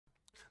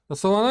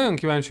Szóval nagyon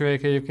kíváncsi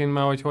vagyok egyébként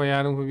már, hogy hol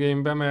járunk a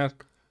gamebe,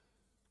 mert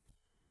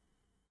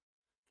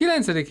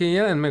 9-én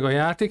jelent meg a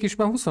játék, és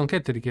már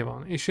 22-e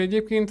van. És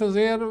egyébként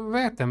azért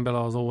vertem bele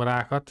az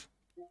órákat.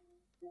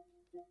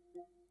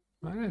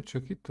 Várjál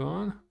csak, itt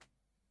van.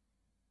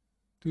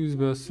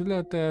 Tűzből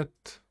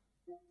született.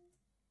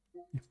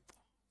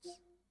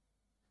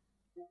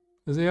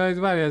 Azért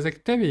várjál,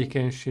 ezek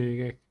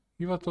tevékenységek.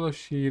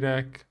 Hivatalos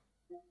hírek.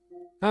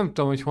 Nem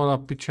tudom, hogy hol a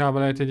picsába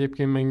lehet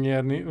egyébként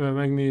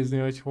megnézni,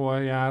 hogy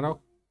hol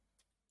járok.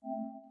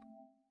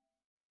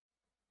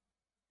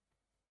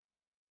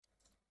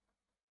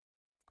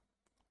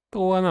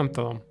 Ó, nem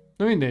tudom.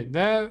 Na mindegy,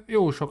 de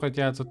jó sokat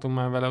játszottunk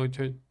már vele,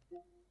 úgyhogy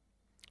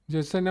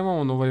szerintem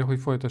amondó vagyok, hogy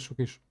folytassuk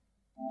is.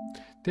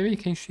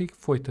 Tevékenység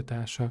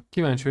folytatása.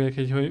 Kíváncsi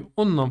vagyok, hogy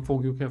onnan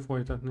fogjuk-e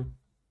folytatni.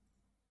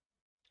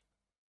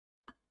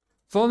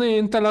 Sony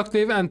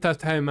Interactive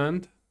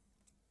Entertainment.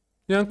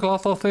 Ilyen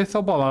klasszos és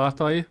a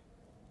barátai.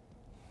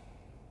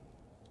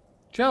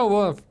 Ciao,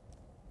 Wolf!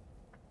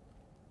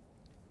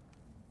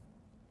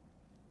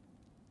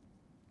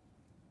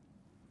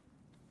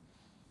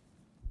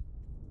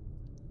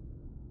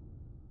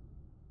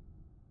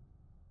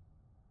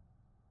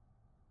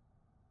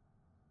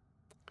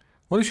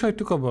 Hol is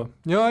hagytuk abba?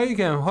 Ja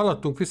igen,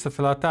 haladtunk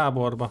visszafele a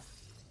táborba.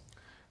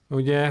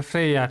 Ugye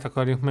Freyját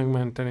akarjuk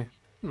megmenteni.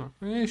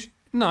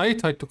 Na,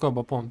 itt hagytuk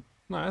abba pont.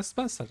 Na, ezt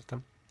már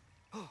szeretem.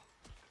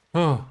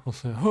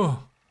 Azt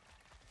mondja,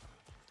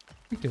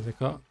 mik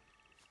ezek a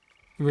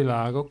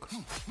világok?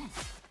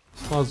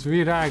 Az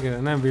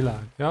virág, nem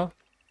világ, ja?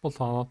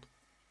 Bocsánat.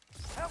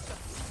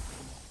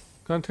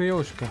 Country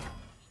Jóska.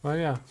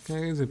 Várjál,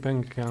 ez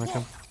penge kell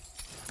nekem.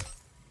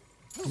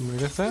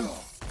 Még egyszer.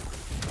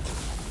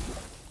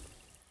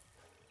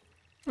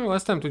 Jó,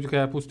 ezt nem tudjuk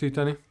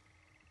elpusztítani.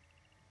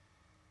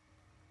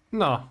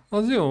 Na,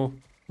 az jó.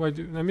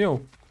 Vagy nem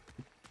jó?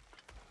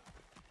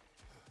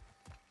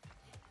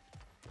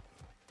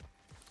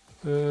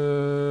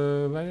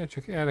 Várjál,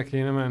 csak erre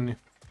kéne menni.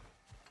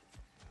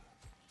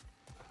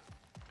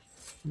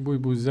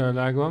 Bújbúj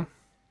zöldág van.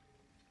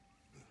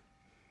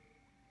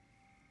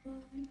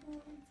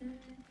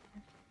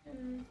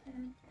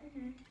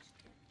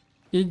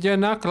 Így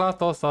jönnek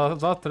Latosz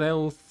az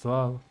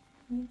Atreusszal.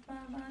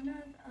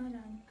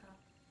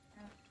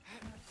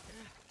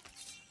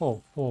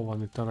 Hol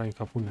van itt a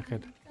aranykapu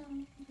neked?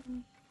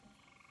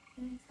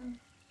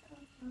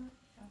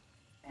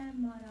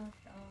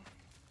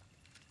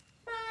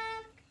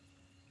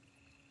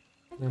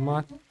 Nem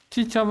a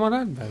csicsa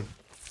marad meg?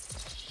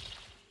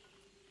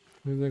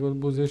 Ezek ott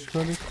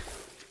buziskodik.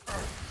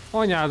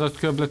 Anyádat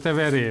köble, te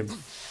veréb!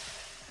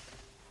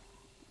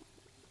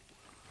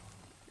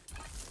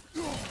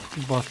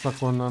 Baszlak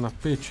onnan a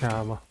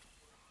picsába.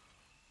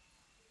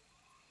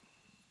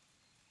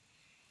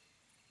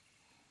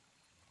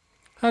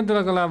 Hát de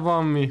legalább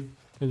van mi.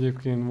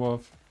 Egyébként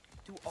Wolf.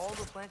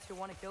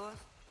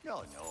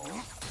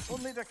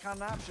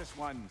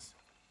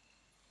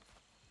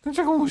 De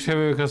csak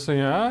húsevők, azt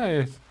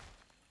mondja,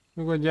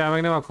 nyugodjál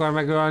meg, nem akar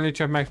megölni,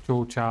 csak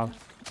megcsócsál.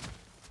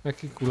 Meg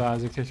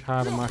kikulázik egy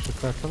 3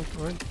 másodpercet,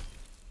 vagy?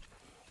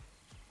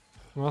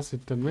 Azt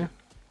hitted mi?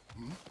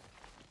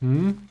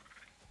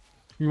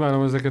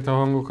 Imádom ezeket a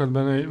hangokat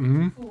benne,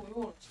 hogy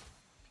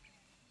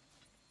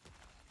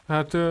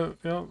Hát,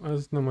 ja,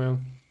 ez nem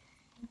olyan.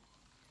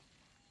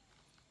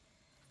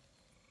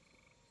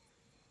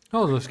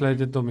 Hozos le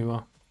egyet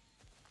Domival.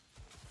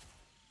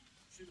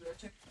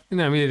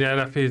 Nem írja el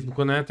a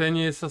Facebookon, hát ennyi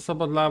ész a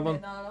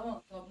szabadlábon.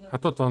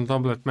 Hát ott van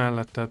tablet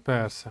melletted,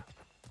 persze.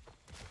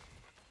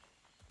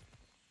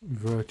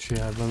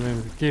 Üvölcsjában,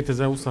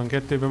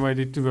 2022-ben majd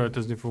itt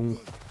üvöltözni fogunk.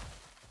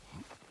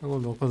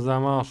 Gondolkozzál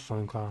már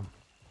asszonykám.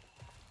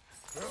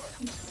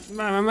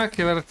 Már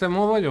megkérdeztem,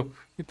 hol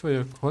vagyok? Itt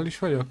vagyok, hol is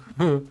vagyok?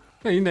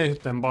 Innen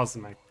jöttem, bazd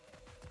meg.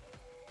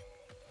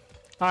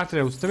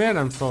 Atreus, te miért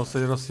nem szólsz,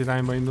 hogy rossz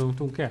irányba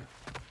indultunk el?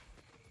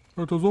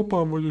 Hát az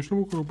apám vagy, és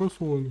nem akarok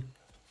beszólni.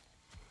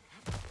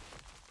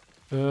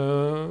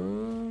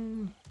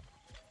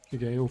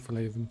 Igen, jó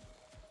fele jövünk.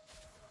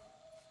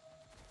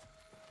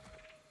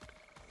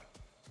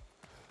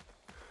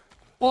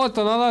 Ott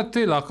van a nagy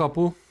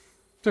tillakapu.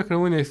 Tökre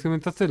úgy néz ki,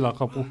 mint a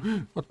tillakapu.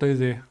 Ott a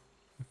izé.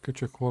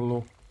 Köcsök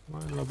holló.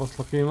 Majd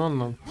lebaszlak én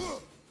onnan.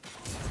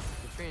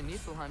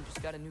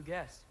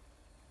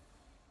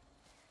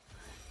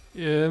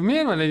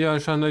 Miért van egy olyan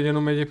sanda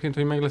gyanúm egyébként,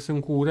 hogy meg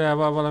leszünk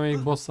úrával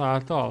valamelyik boss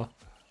által?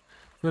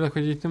 Főleg,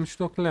 hogy itt nem is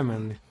tudok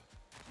lemenni.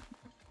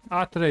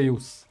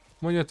 Atreus.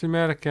 Mondjad, hogy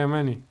merre kell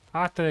menni.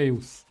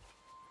 Atreus.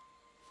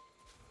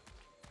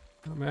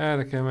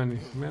 Merre kell menni?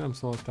 Miért nem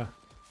szóltál?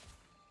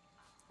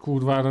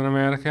 Kurvára nem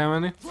erre kell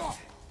menni.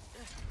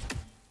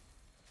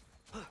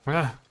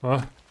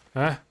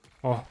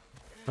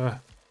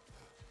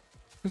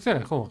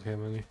 Tényleg hova kell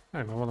menni?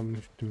 Már valami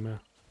is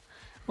tűnmel.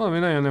 Valami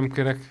nagyon nem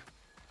kerek.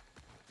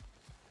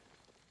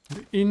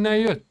 Innen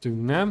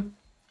jöttünk, nem?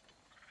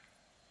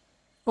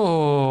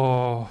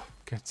 Ó,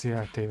 keci,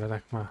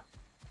 eltévedek már.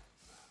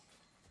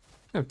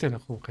 Nem,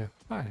 tényleg hol kell?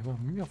 Várj, van,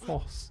 mi a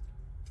fasz?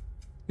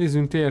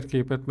 Nézzünk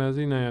térképet, mert ez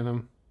innen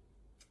jönnöm.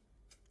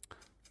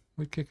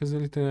 Hogy kell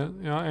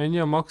közelíteni? Ja, ennyi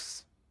a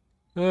max.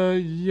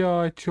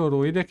 Jaj,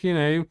 csoró, ide kéne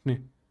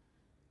eljutni?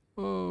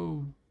 Ó,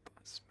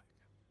 bassz meg.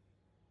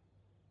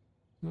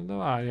 Na de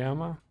várjál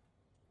már.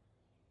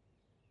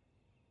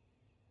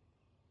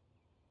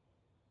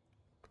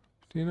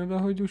 Én oda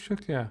hogy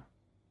jussak el?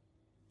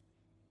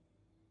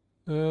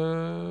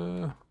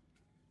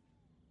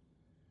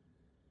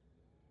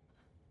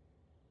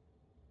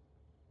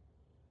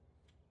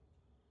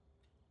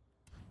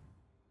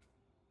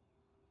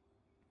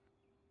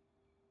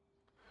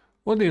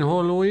 Odin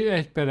hollói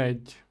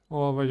 1/1.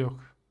 Hol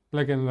vagyok?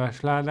 Legendás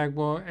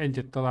ládákban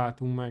egyet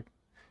találtunk meg.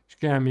 És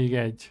kell még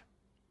egy.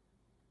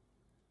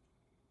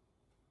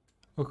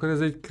 Akkor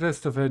ez egy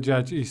Christopher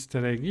Judge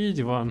easter egg.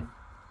 Így van.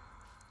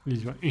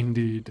 Így van.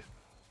 Indeed.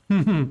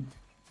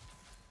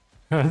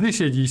 Ez is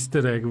egy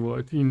easter egg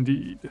volt.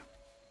 Indeed.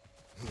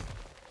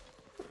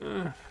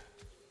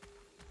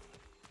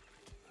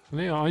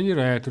 Néha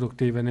annyira el tudok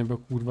tévedni ebbe a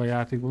kurva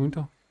játékba, mint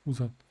a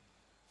húzat.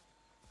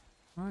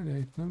 Várjál,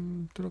 itt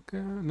nem tudok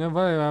el... Ne,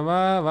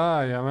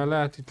 várjál, mert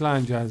lehet itt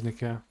lándzsázni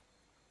kell.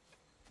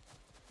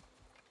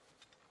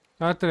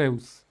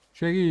 Atreus,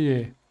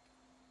 segígyél!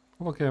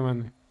 Hova kell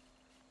menni?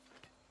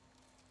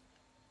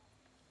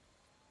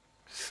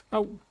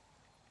 Au!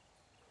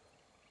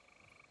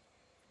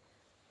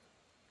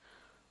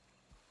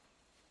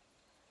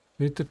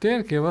 Itt a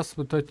térkép azt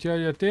mutatja,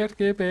 hogy a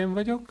térkép én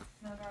vagyok.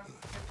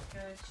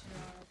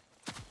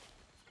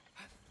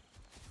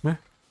 Mi?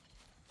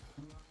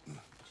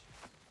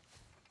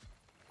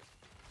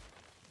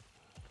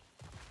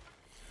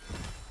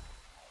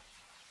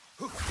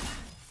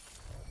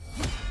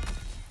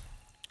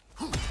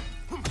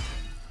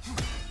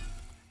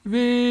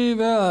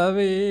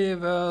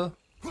 Vével.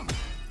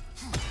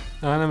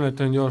 Nem lehet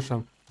olyan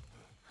gyorsan.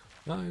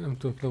 Én nem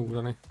tudok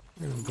leugrani.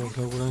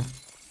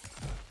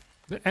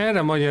 De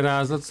erre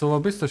magyarázat, szóval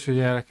biztos, hogy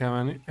erre kell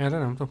menni. Erre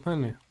nem tudok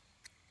menni?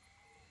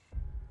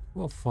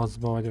 Hol a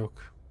faszba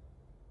vagyok?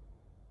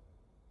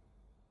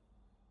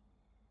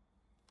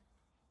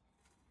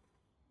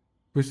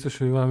 Biztos,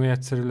 hogy valami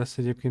egyszerű lesz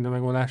egyébként a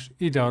megoldás.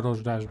 Ide a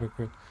rozsdásba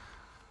köt.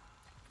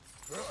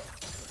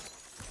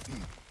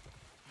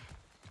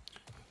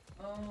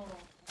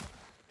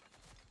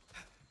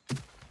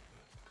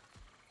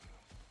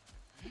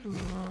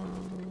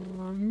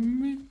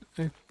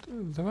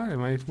 De várj,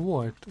 már itt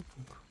voltunk.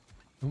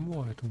 Nem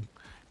voltunk.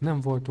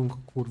 Nem voltunk a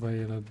kurva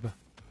életbe.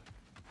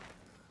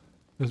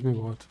 Ez mi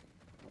volt?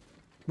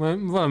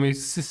 Valami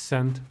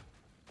sziszent.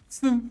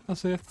 Szüm,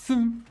 azt mondja,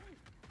 szüm.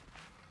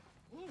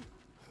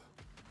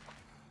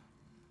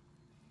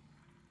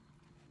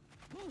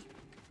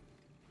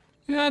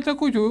 Ja, hát a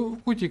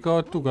kutyika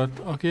ott ugat,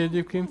 aki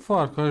egyébként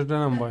farkas, de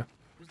nem baj.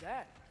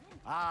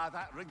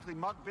 That wrinkly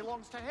mug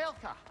belongs to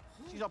Helka.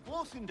 She's a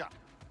Blothunder.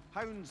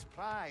 Hound's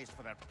prized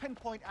for their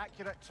pinpoint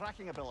accurate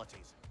tracking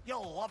abilities.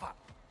 You'll love her.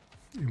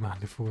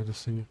 Imádni fogod a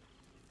színjét.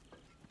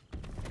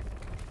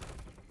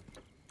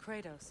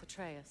 Kratos,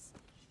 Atreus.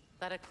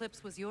 That eclipse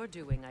was your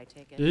doing, I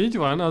take it. Így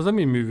van, az a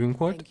mi művünk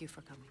volt. Thank you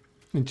for coming.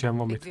 Nincsen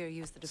valamit.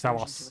 Igvir used the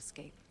diversion to Szevasz.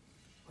 escape.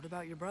 What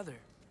about your brother?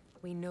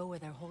 We know where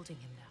they're holding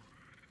him now.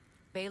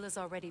 Bela's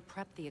already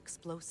prepped the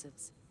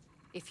explosives.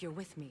 If you're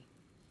with me,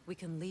 we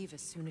can leave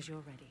as soon as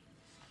you're ready.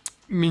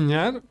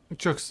 Mindjárt,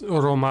 csak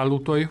román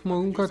lootoljuk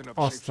magunkat,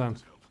 aztán.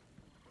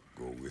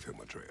 Go with him,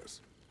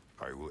 Atreus.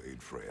 I will aid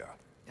Freya.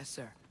 Yes,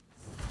 sir.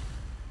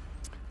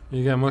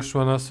 Igen, most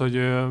van az, hogy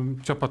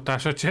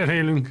csapattársat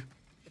cserélünk.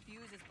 The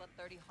fuse is but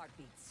 30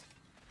 heartbeats.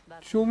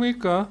 That's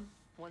Sumika?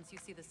 once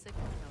you see the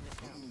signal from it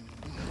down.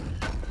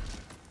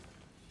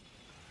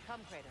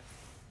 Come, Kratos.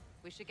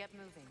 We should get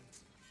moving.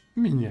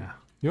 Mindjárt.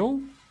 Jó?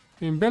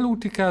 Én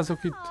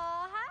belútikázok itt. Oh,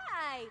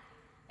 hi.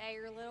 Hey,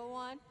 your little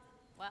one.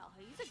 Well,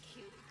 he's a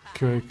cutie pie.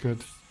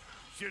 Kölyköd.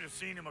 Should have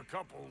seen him a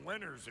couple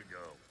winters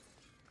ago.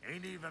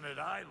 Ain't even at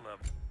eye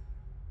level.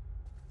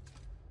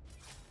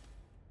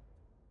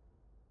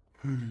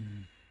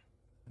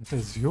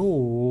 Ez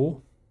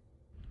jó.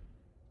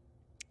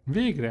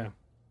 Végre.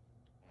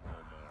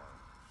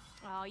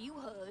 Oh, you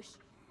hush.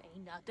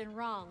 Ain't nothing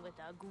wrong with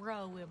a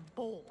growing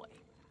boy.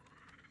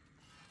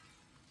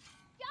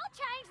 Y'all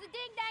change the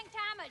ding-dang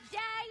time of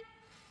day?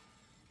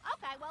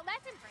 Okay, well,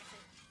 that's impressive.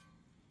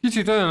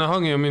 Kicsit olyan a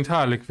hangja, mint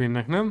Harley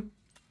Quinnnek, nem?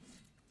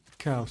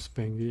 Chaos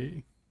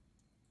Pengi.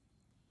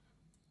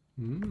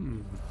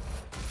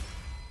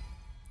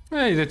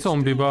 Ide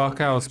zombiba a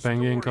Chaos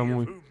Pengénk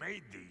amúgy. Who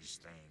made these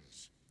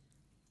things?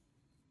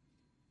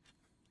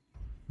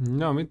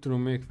 Na, mit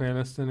tudunk még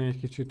fejleszteni egy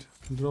kicsit?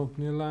 Drop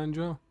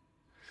nyilláncsa.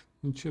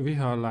 Nincs,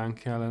 viharláng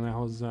kellene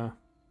hozzá.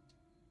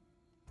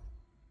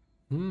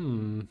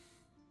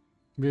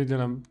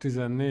 Védelem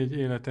 14,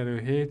 életerő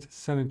 7,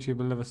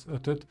 szerencséből levesz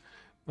 5-öt.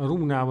 A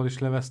rúnával is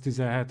levesz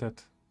 17-et.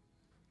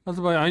 Az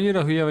a baj,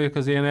 annyira hülye vagyok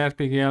az ilyen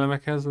RPG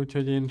elemekhez,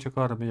 úgyhogy én csak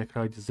arra megyek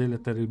rá, hogy az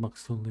életerő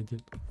maximum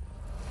legyen.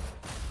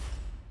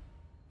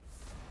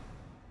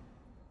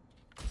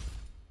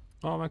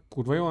 Meg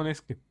kurva jól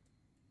néz ki.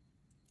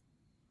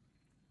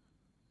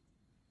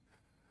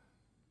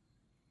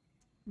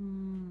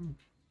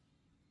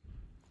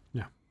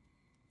 Ja.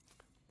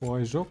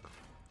 Pajzsok.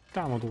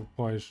 Támadó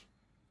pajzs.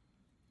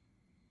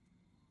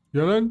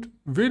 Jelent,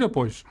 véd a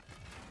pajzs.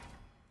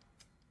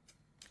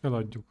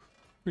 Eladjuk.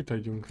 Mit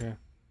adjunk el?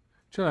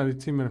 Családi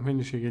címerek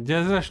mennyisége. Egy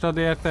 1000-est ad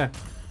érte?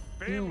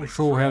 Jó,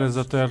 sóher ez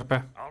a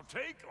törpe. I'll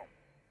take 'em.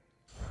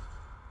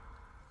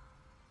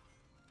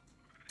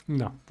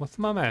 Na, azt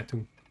már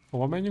mehetünk.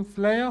 Hova menjünk,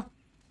 Freya?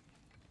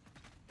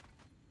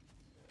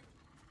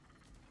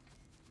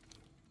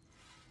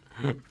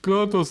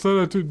 Kratos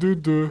szeret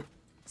düdő.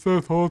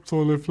 Szeret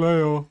harcolni,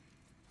 Freya.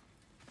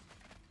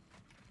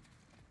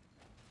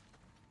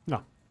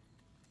 Na.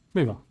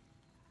 Mi van?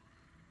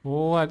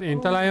 Ó, hát én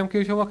találjam ki,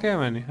 hogy hova kell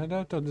menni. Hát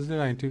de tudod, az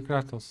irányítő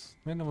Kratos.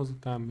 Miért nem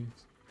azután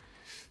mész?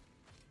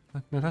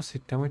 Hát mert azt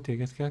hittem, hogy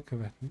téged kell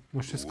követni.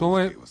 Most ez Wolves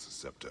komoly... gave us a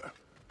scepter.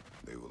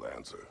 They will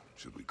answer,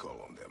 should we call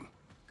on them.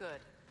 Good.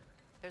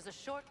 There's a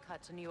shortcut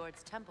to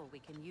Njord's temple we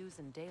can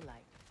use in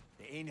daylight.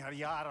 The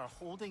Einherjar are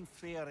holding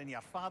Freyr in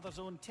your father's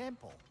own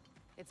temple.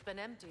 It's been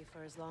empty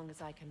for as long as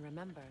I can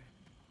remember.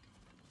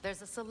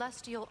 There's a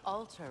celestial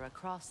altar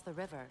across the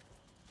river.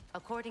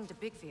 According to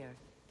Bigvir,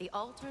 the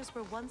altars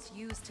were once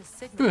used to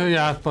signal Ő the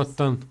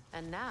átpattan.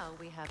 and now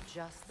we have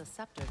just the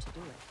scepter to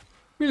do it.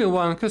 Millió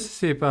van, köszi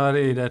szépen a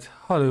raidet.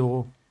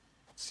 Halló.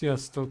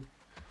 Sziasztok.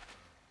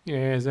 Mi a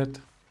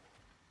helyzet?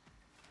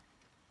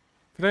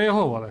 Freya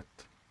hova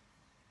lett?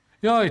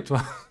 Ja, itt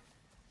van.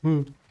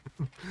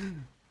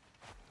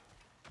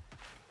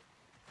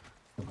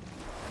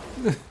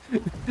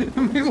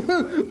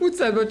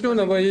 Utcában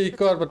csónában így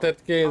karba tett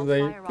I'll kézzel.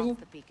 fire off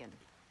the beacon.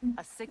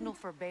 A signal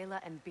for Bela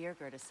and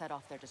Birger to set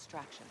off their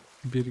distraction.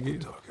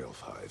 Birgit. Dark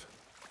Elf Hive.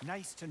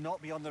 Nice to not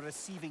be on the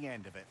receiving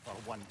end of it for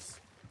once.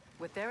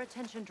 With their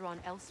attention drawn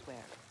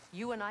elsewhere,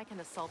 you and I can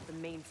assault the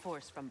main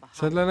force from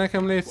Szedd behind. le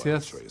nekem, légy While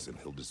szíves. Atreus and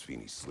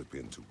Hildisvini slip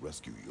in to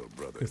rescue your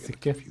brother in the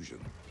Köszike. confusion.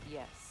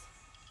 Yes.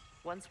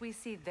 Once we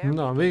see their Na,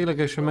 beacon,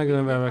 véglegesen we'll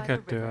leave megölve by the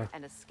river kettővel.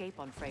 and escape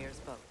on Freyr's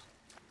boat.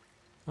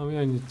 Ami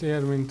annyit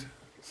ér, mint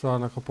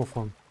szarnak a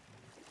pofon.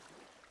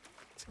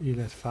 Az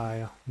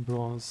életfája.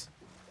 Bronz.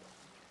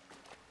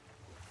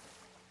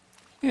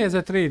 Mi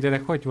helyzet,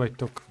 raiderek? Hogy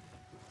vagytok?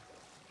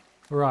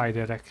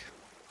 Riderek.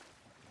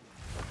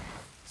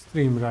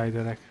 Stream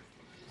riderek.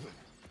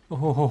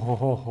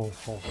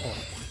 Ohohohohohoho.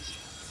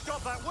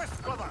 Stop that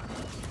whisk, brother!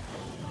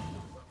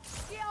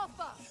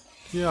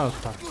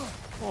 Kialtak.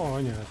 Ó,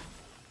 anyád.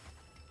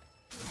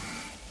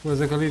 Hú,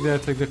 ezek a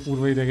lidertek, de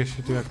kurva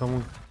idegesítőek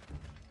amúgy.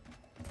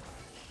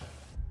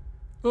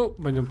 Ó,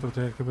 benyomtam a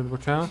térképet,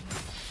 bocsánat.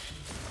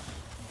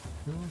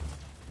 Jó.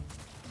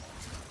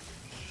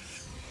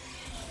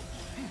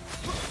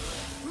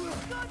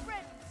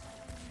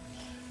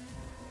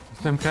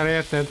 Ezt nem kell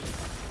érted?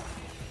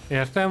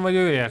 Értem, vagy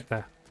ő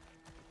érte?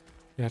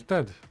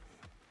 Érted?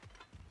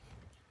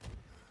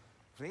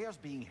 Freyr's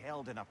being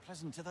held in a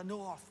prison to the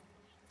north.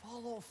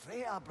 Follow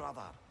Freyr,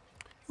 brother.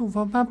 Jó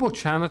van, már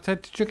bocsánat,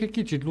 hát csak egy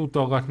kicsit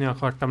lootolgatni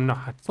akartam. Na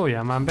hát,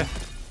 szóljál már be.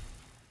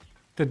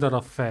 Te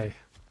darab fej.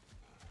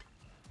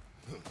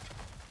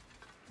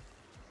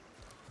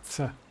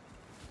 Sze.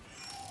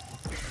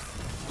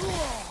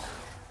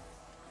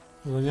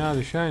 Az a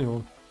nyári sány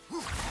volt.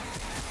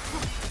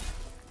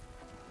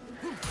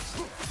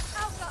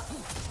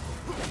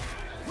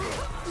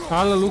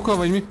 Áll a luka,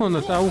 vagy mit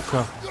mondott?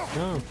 Auka?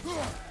 Ja.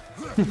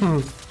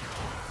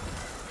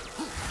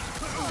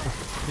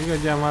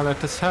 Igadjál már le,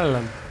 te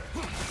szellem.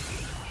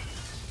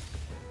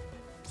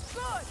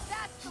 Good,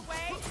 that's the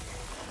way.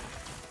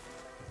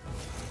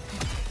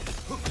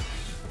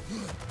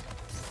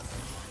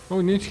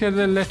 Úgy nincs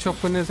kedve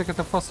lecsapni ezeket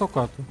a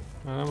faszokat?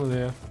 Már nem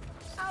azért.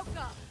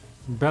 Alka.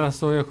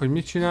 Beleszóljak, hogy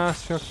mit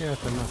csinálsz, csak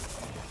érted? Na.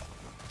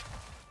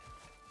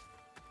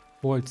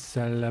 Holt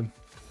szellem.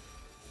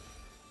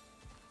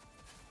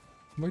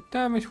 Vagy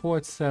tám egy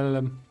holt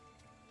szellem.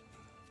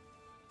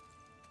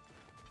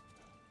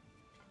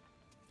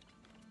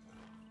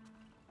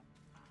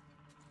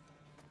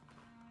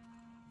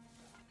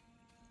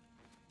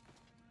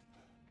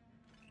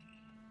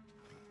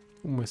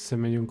 Messze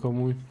megyünk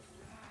amúgy.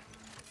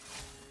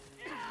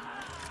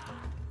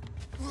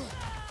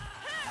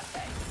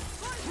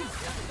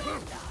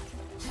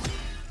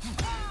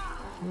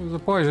 Ez a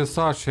pajzs a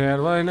szarser,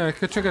 vagy ne,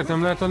 köcsöket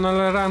nem lehet onnan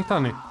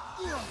lerántani?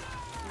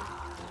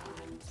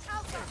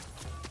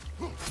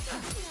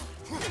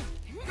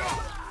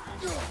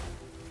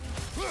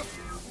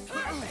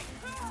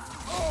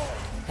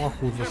 A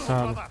kurva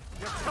szálló. Brother,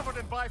 you're covered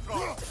in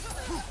bifrost.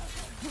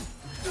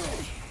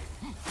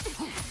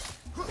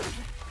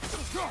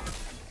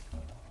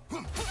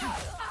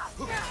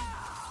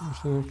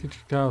 Most egy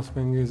kicsit káosz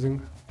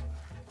megnézünk.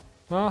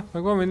 Na,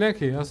 meg van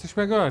mindenki? Azt is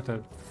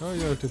megölted?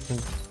 Hogy öltük meg?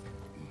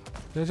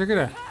 Gyere csak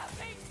ide!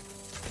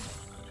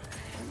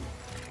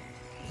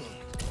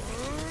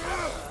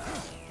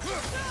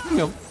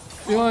 Jó.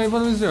 Jaj,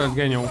 valami zöld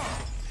genyó.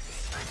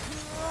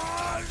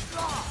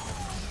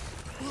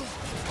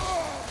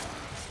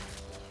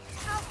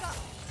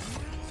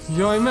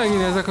 Jaj,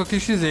 megint ezek a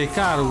kis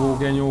károgó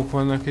genyók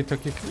vannak itt,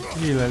 akik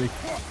hílelik.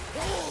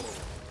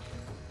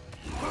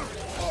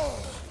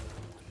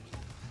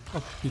 A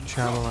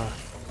picsába már.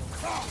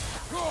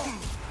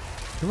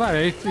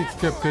 Várj, itt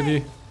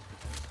köpködi.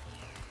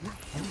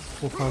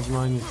 Pofázd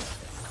már annyit.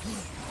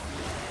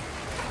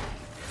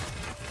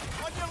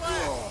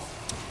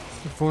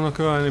 Fognak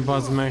ölni,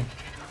 bazd meg.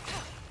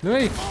 De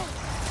itt!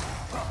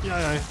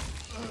 Jajjaj.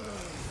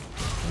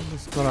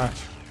 Ez kalács.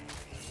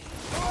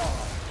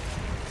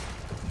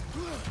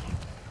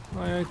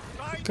 Ajaj,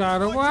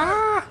 károg.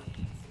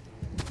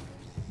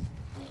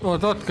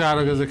 Ott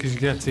károg ez a kis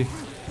geci.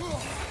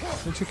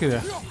 Csak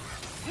ide.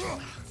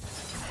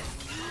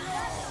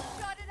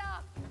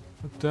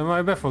 Ott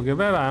majd befogja,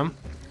 bevám.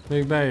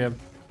 Még beljebb.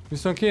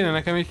 Viszont kéne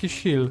nekem egy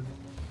kis heal.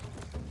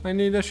 I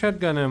need a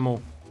shotgun ammo.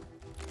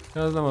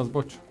 Ja, az nem az,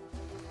 bocs.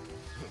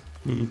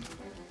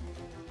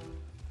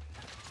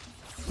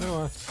 Jó,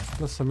 hát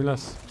lesz, ami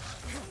lesz.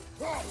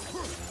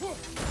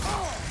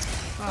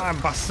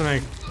 Bassza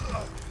meg!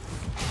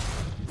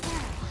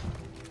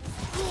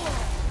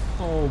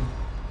 Oh,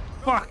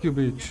 fuck you,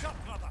 bitch!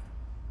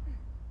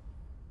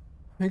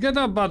 Get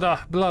up,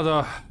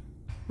 blada!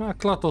 Már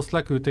Klatoszt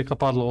leküldték a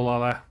padló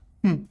alá.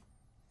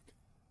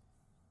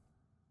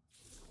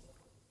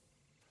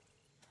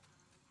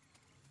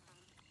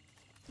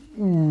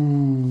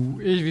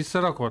 Így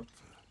visszarakott?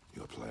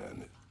 Your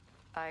plan.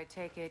 I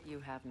take it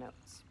you have notes.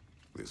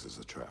 This is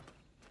a trap.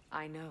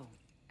 I know,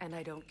 and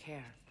I don't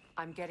care.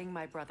 I'm getting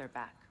my brother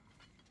back.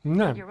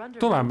 Nem, You're under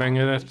tovább no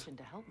engedett. obligation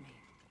to help me.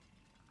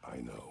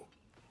 I know.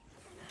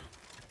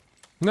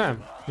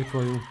 Nem, itt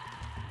vagyunk.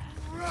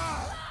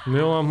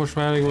 Jó, most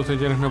már elég volt, hogy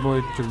gyerek, ne baj,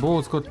 csak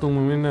bóckodtunk,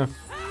 meg minden.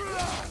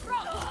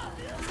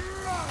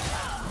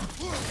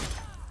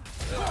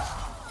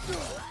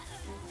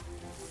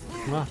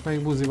 Na,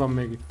 melyik buzi van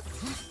még itt?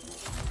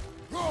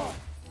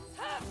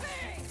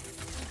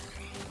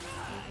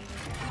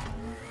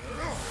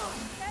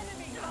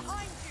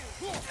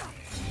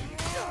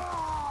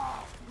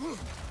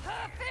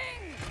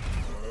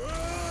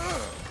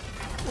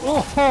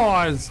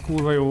 Oh, ez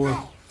kurva jó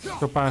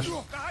csapás.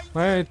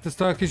 Majd itt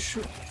ezt a kis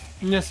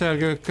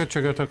nyeszelgő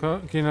köcsögöt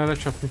kéne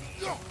lecsapni.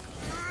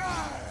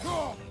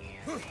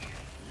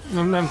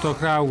 Nem tudok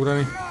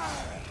ráugrani.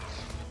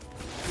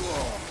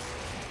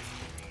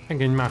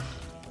 Engedj már.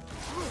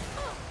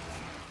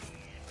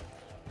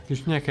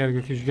 Kis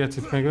nyekergő kis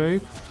gecit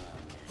megöljük.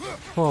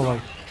 Hol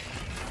vagy?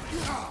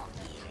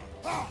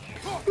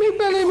 Még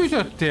belém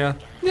ütöttél?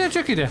 Gyere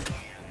csak ide!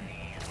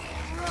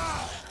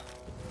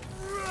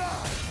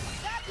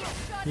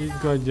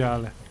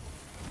 Higgadjál le.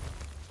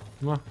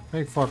 Na,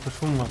 melyik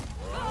farkasom van?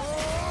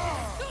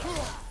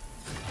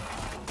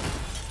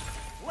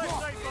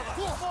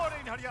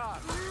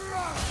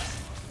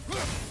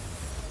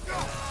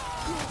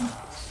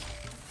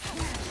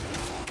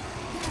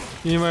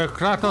 Én vagyok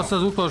Kratos,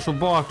 az utolsó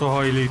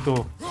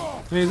baltahajlító.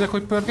 Nézzek,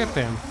 hogy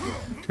pörgetem?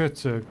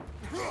 Köcög.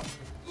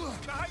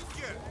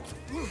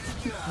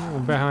 Ó,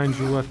 behind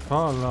you-at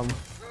hallom.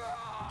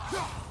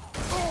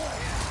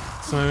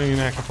 Szóval megint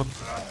elkapott.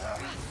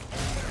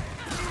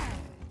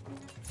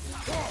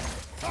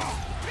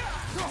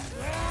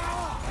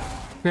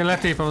 Én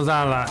letépem az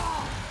állát.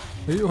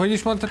 Hogy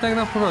is mondta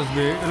tegnap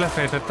Crosby?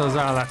 Lefejtette az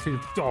állát.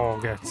 Ó,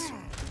 gec.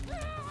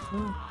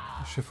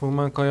 Se fog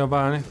már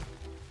kajabálni.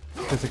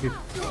 Ezek itt.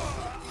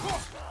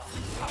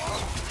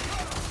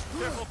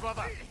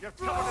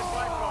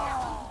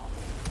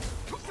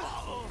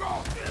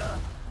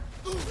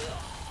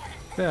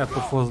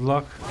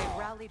 Felpofozlak.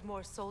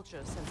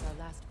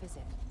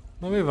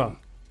 Na mi van?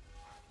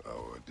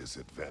 Our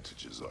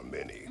disadvantages are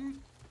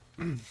many.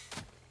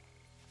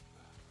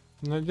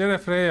 Na gyere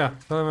Freya,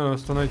 felemelem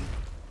azt a nagy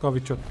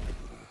kavicsot.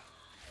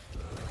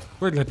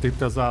 Hogy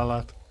letépte az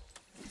állát?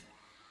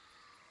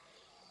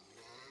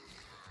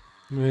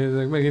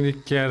 Nézzek, megint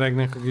így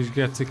kerregnek a kis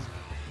gecik.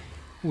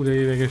 Ú, de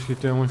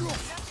idegesítő amúgy.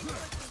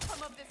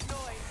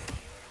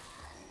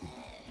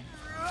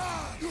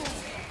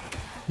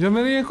 Ja,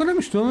 mert ilyenkor nem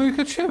is tudom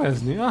őket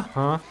sebezni.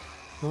 Aha.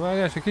 Na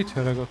várjál, csak itt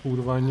hereg a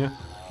kurva anyja.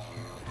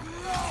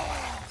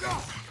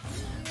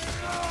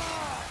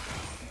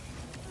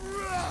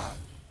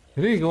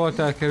 Rég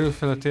oltár kerül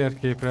fel a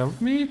térképre.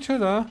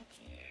 Micsoda?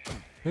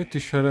 Itt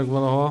is hereg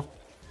valahol.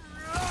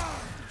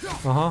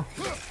 Aha.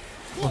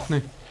 Ott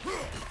mi?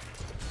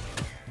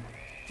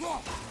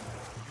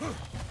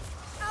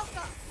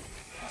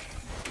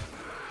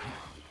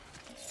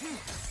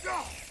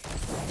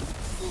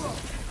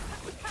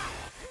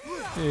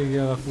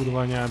 Égjél a kurva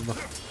anyádba.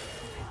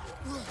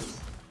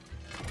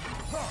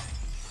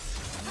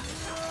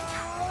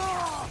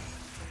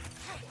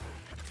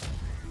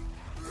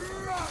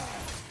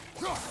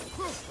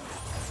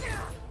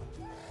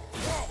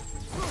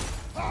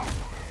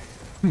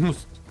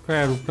 Most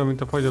felrúgtam,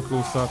 mint a fagyott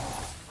lószar.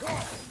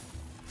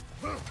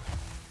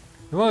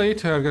 Valahogy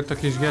itt hörgött a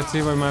kis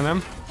geci, vagy már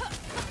nem?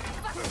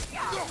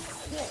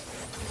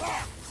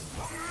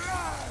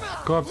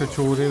 Kapja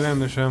csóri,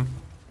 rendesen.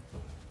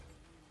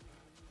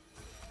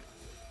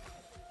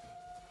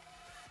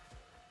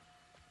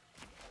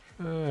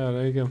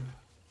 Erre, igen.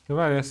 De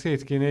várjál,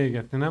 szét kéne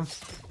égetni, nem?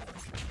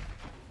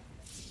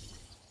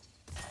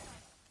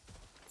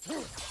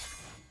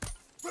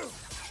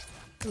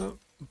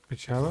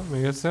 Picsába,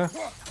 még egyszer.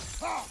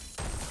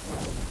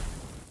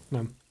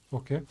 Nem.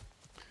 Oké. Okay.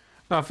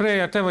 Na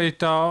Freya, te vagy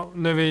itt a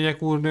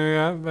növények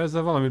úrnője,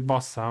 ezzel valamit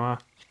basszál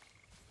már.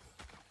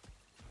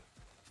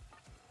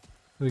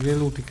 Pedig én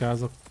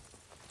lutikázok.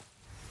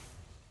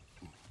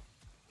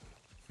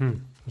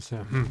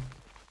 Köszönöm.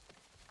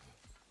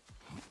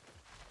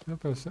 Ja,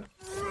 persze.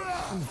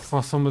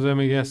 Faszom, azért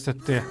még ezt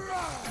tettél.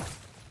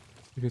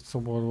 Egy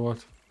szobor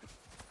volt.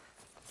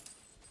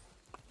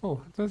 Ó,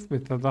 hát ez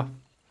mit ad a...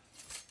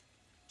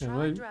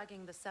 Try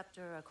dragging the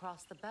scepter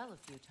across the bell a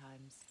few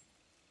times.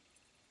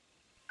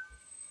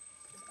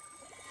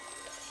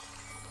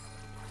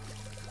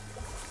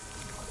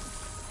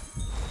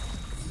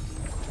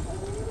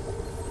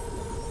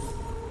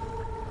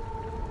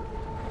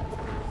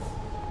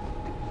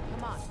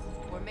 Come on,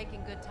 we're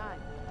making good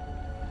time.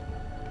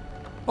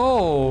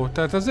 Ó,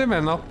 tehát azért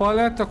mert nappal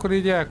lett, akkor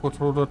így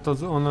elkotródott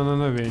az onnan a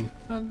növény.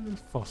 Hát,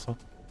 fasza.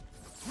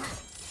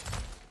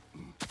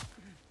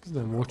 Ez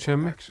nem volt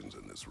semmi. Actions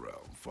in this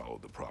realm follow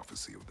the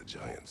prophecy of the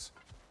giants.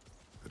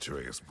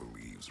 Atreus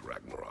believes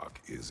Ragnarok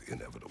is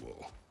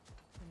inevitable.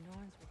 The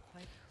Norns were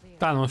quite clear.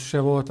 Thanos se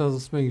volt, az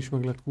azt mégis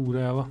meg lett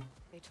kúrálva.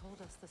 They told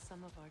us the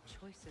sum of our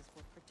choices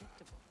were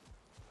predictable.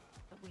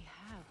 But we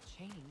have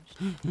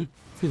changed.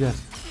 Figyelj!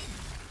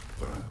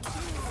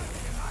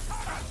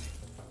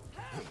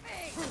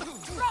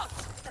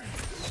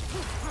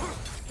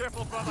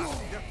 Careful, brother.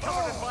 You're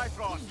covered in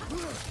bifrost.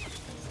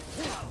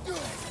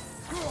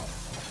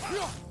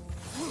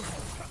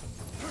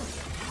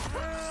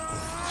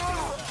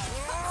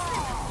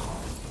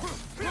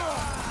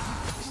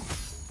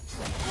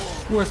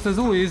 Hú, ezt az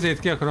új izét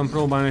ki akarom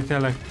próbálni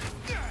tényleg.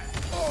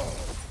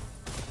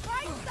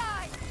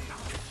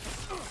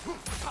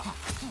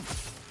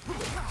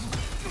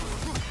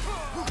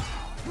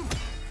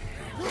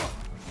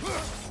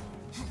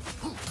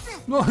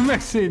 No,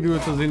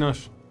 megszédült az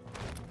inas.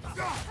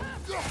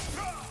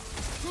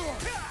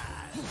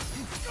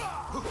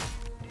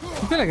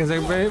 Tényleg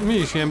ezekben mi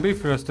is ilyen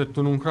bifrösztöt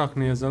tudunk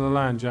rakni ezzel a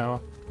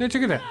lándzsával. Nézd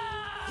csak ide!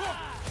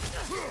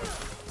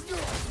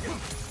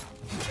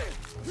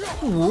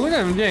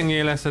 Nem gyengé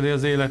leszedi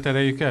az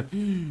életerejüket.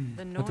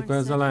 Hát akkor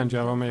ez a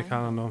lándzsával még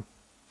állandóan.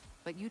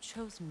 But you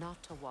chose not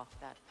to walk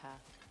that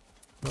path.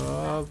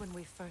 Back when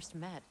we first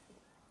met,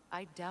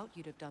 I doubt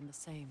you'd have done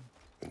the same.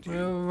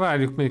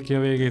 Várjuk még ki a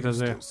végét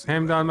azért.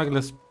 Heimdall meg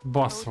lesz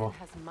baszva. Odin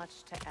has much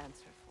to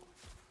answer for.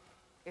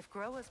 If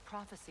Groa's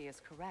prophecy is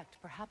correct,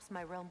 perhaps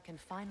my realm can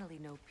finally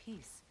know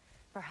peace.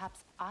 Perhaps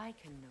I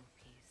can know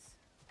peace.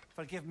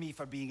 Forgive me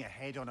for being a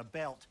head on a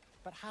belt,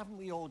 but haven't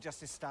we all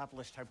just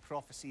established how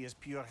prophecy is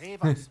pure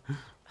havens?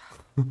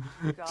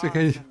 Csak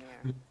egy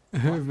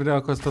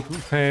beakasztott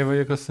fej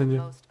vagyok, azt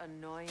mondja. Most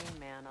annoying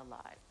man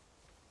alive.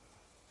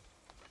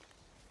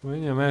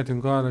 Mindjárt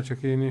mehetünk arra,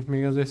 csak én itt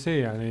még azért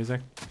széjjel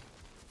nézek.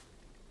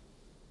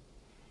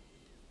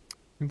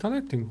 Mintha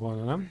lettünk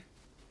volna, nem?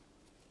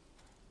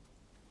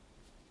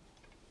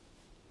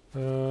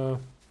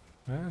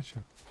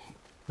 Sem.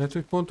 Lehet,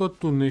 hogy pont ott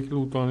tudnék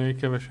lootolni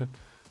keveset.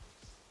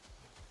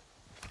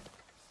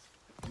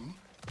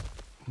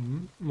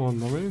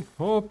 Mondom én.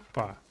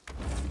 Hoppá!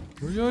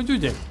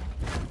 Ugye?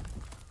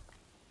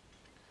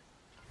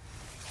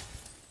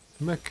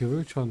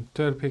 Megkövülcsan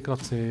törpék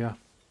acélja.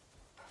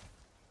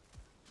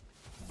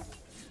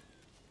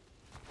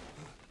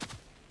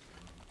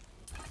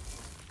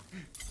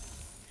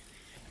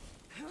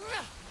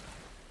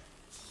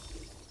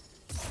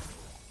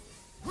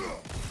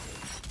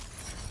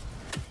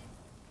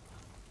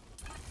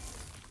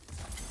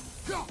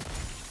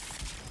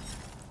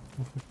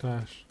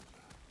 Futás.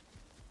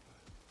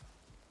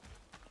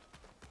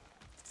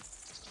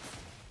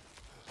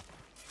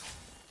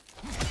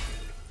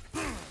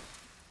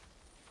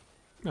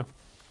 Ja.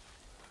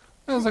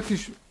 Ez a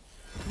kis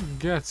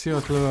geci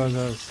ott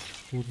lövöldöz.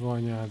 Kurva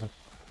anyádat.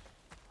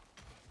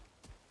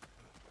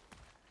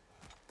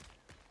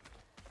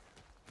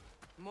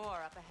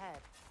 More up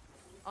ahead.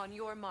 On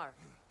your mark.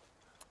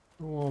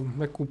 Ó,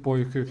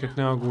 megkupoljuk őket,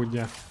 ne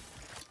aggódjál.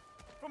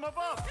 From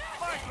above,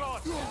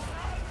 bifrost!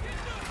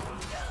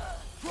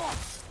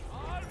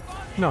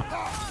 Na.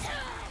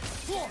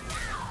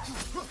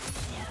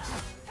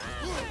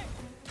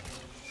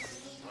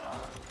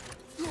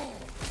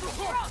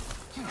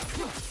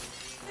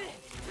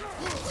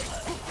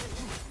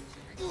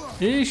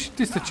 És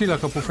tiszta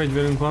csillagkapu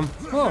fegyverünk van.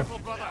 Oh.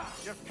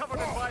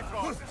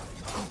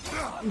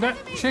 De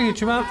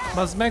segíts már,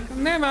 bazd meg,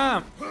 nem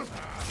ám!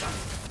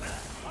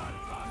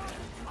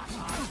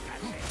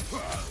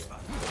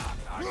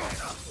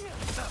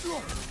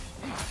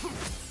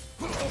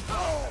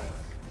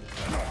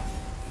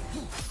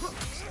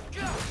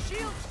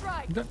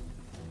 De...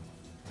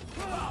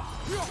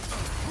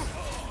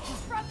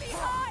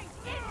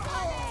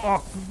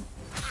 Oh.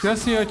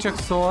 Köszi, hogy csak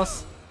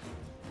szólsz.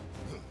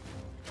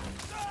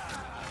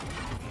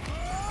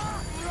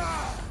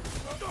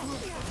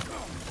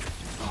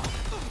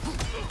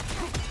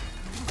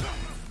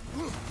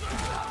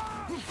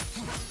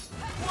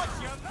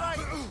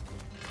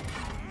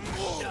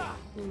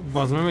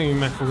 Bazd meg, megint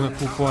meg fognak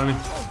kupolni.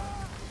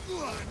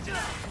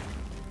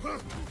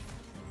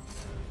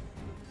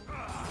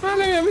 Már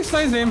lőjön vissza!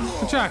 Vissza izém,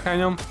 a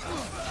csákányom.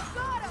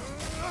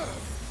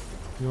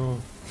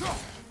 Jó.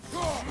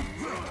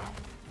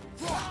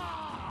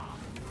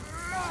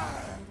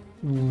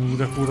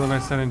 De kurva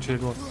nagy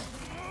szerencséd volt.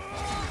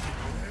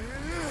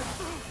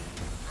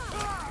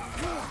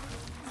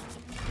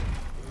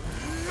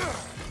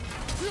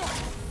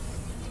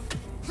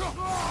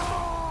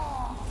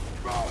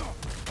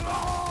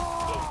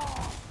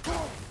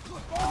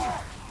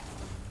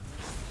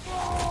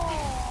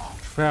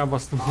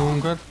 Felbasztunk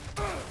magunkat.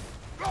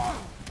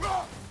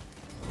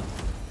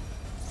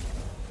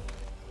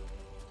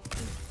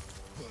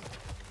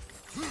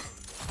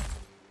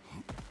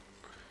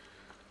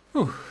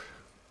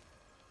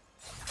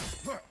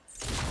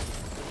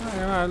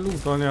 Már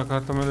lootolni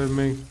akartam előbb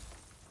még.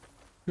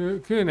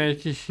 Kéne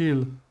egy kis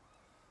heal.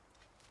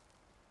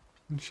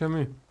 Nincs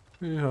semmi?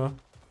 Ja.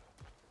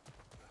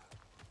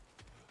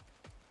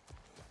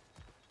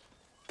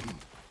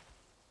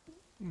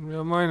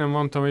 Ja, majdnem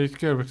mondtam, hogy itt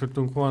körbe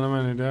tudtunk volna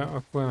menni, de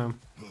akkor nem.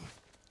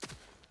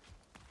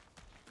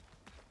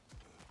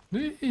 De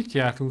itt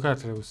jártunk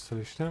Atreusszal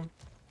is, nem?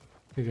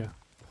 Igen.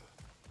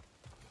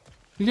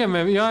 Igen,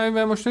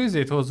 mert most az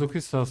izét hozzuk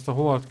vissza, azt a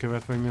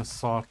holdkövet, vagy mi a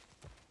szar.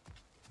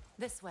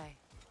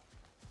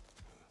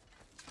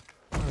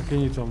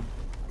 Kinyitom.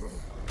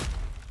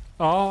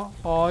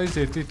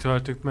 Izét itt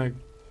öltük meg.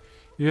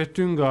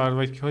 Jöttünk arra,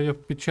 vagy hogy a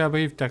picsába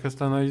hívták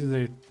aztán az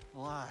izét.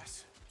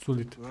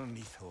 Culit.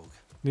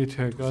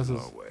 Nithög,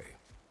 azaz.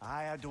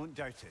 I don't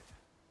doubt it.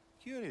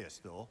 Curious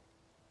though.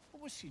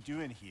 What was she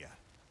doing here?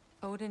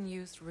 Odin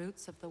used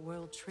roots of the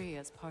world tree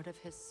as part of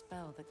his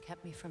spell that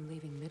kept me from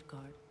leaving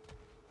Midgard.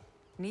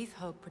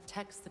 Nithhog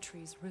protects the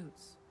tree's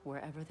roots,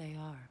 wherever they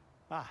are.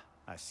 Ah,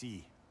 I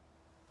see.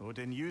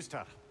 Odin used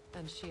her.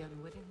 And she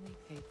unwittingly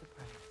paid the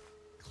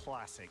price.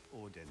 Classic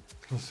Odin.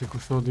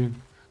 Klasszikus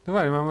Odin. De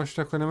várj már, most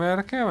akkor nem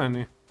erre kell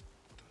menni?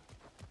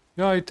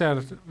 Ja, itt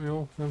erre...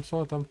 Jó, nem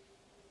szóltam.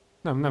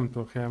 Nem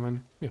tudok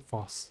elmenni. Mi a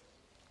fasz?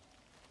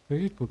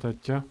 Még itt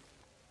mutatja.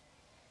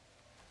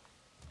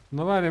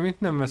 Na várj, mit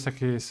nem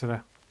veszek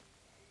észre?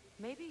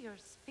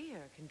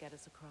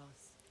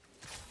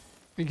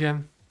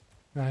 Igen.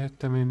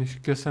 Rájöttem én is.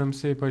 Köszönöm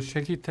szépen, hogy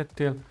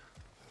segítettél.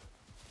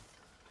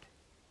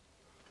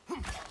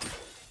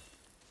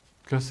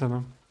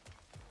 Köszönöm.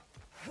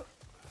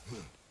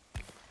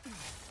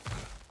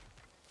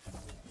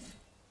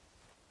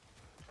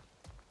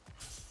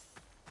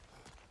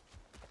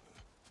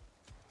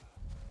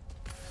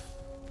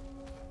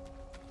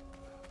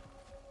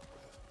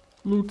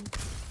 Loot.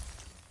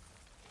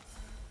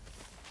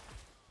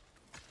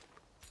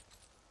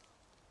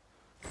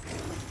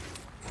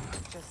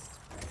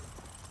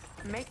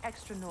 Make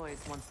extra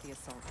noise once the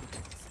assault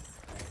begins.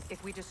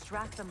 If we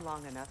distract them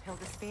long enough,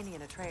 Hildisfini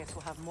and Atreus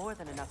will have more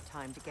than enough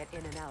time to get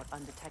in and out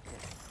undetected.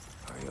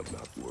 I am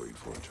not worried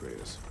for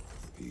Atreus.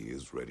 He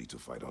is ready to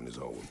fight on his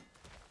own.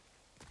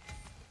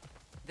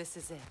 This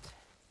is it.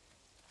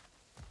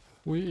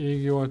 Új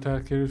égi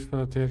oltár került fel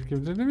a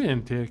térképre, de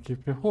milyen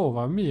térkép? Hol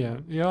van?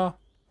 Milyen? Ja.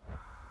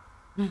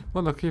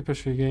 Vannak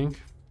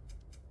képességeink.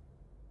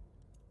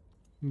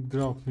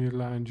 Draupnir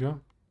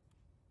láncsa.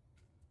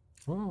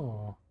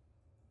 Oh.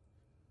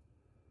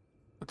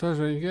 A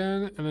tazsra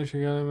igen,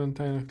 ellenség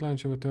elementájának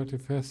láncsába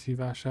történő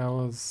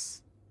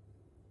felszívásához.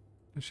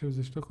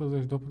 Sebzést okozza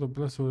és dobotot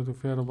beleszólító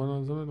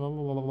felrobban,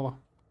 blablabla.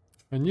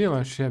 Mert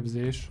nyilván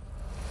sebzés.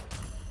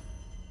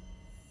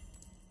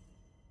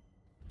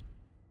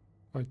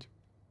 Vagy.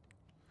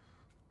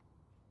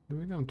 De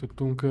még nem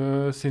tudtunk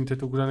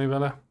szintet ugrani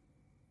vele.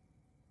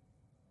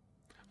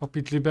 A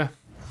pitlibe.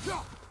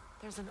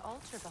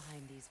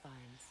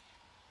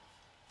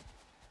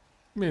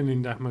 Miért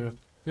mindent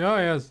mögött?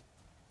 Jaj, ez!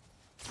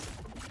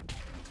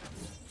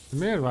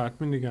 Miért vált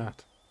mindig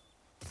át?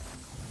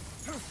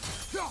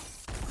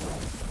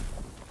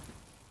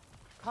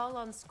 Call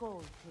on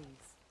Skull,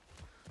 please.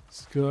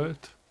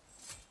 Skullt.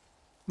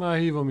 Már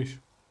hívom is.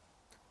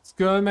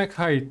 Skull meg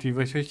Haiti,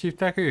 vagy hogy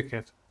hívták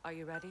őket? Are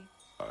you ready? I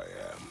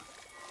am.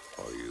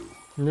 Are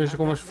you? És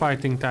akkor most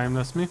fighting time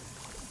lesz, mi?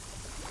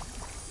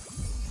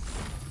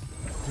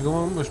 És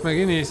akkor most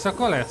megint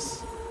éjszaka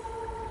lesz?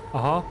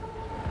 Aha.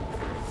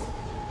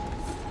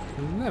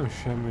 Nem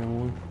semmi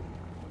amúgy.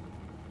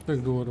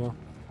 Tök durva.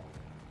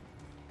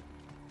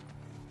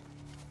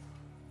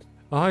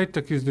 Aha, itt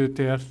a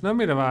küzdőtér. Na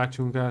mire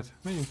váltsunk át?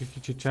 Menjünk egy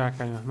kicsit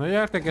csákányra. Na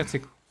gyertek,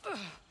 gecik!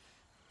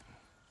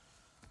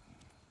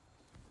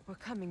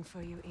 We're coming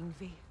for you,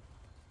 Ingvi.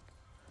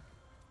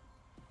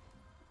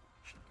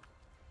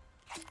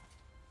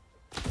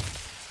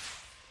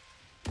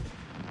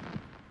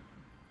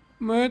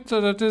 Mert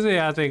tudod,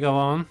 játéka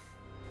van.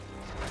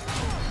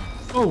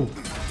 Oh!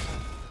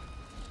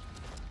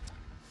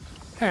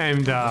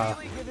 Heimdall!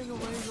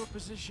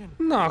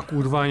 Na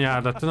kurva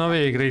anyádat, na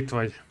végre itt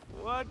vagy.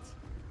 What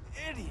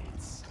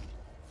idiots!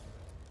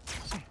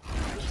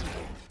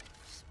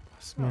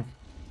 Basz meg.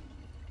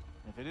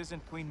 If it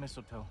isn't Queen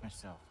Mistletoe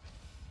herself.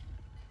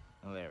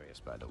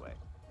 Hilarious, by the way.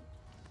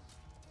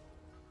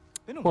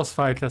 Boss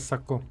fight lesz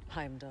akkor.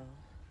 Heimdall.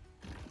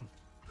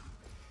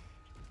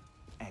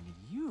 And And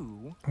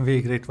you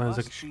Végre itt van ez a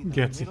must kis be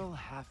the geci. little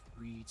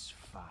half-breed's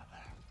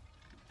father.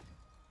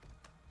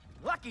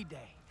 Lucky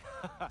day.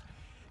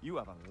 You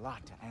have a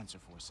lot to answer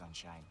for,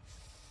 Sunshine.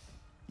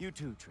 You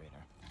too,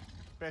 traitor.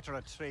 Better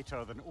a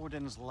traitor than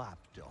Odin's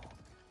lapdog.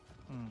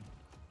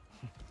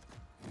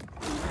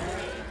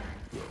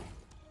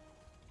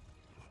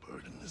 The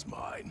burden is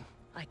mine.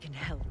 I can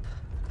help.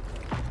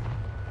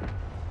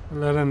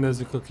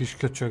 Lerendezzük a kis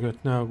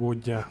köcsögöt, ne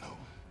aggódjál.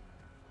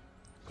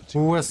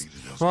 Hú, ezt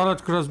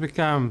hallod,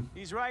 Crosbykám?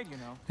 He's right, you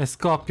know. Ezt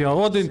kapja.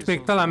 Odint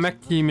még talán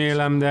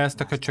megkímélem, de ezt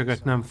a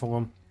köcsögöt nem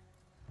fogom.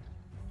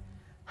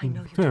 I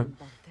know you don't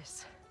want this,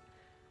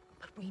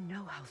 but we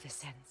know how this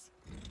ends.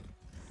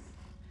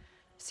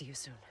 See you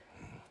soon.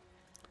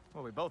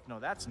 Well, we both know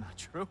that's not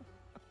true.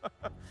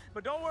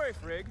 But don't worry,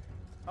 Frigg.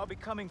 I'll be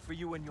coming for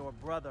you and your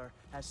brother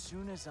as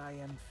soon as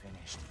I am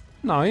finished.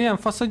 Na, ilyen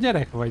fasz a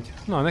gyerek vagy?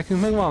 Na,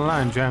 nekünk meg van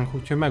láncsánk,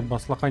 úgyhogy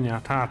megbaszlak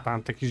anyát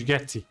hátán, te kis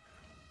geci.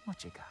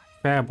 What you got?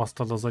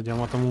 Felbasztad az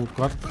agyamat a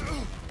múltkor.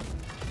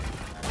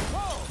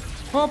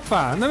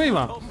 Hoppá, na mi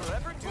van? I'll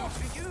forever do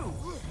to you.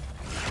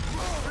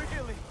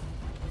 Really?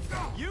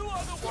 You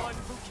are the one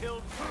who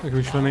killed me. Nekem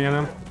is van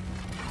ilyenem.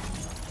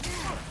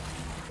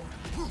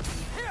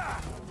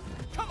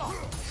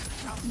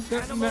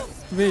 Ne,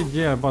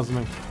 védjél, bazd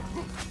meg.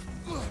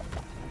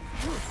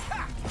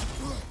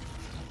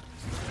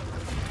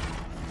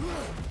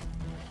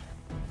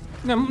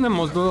 Nem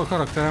mozdul a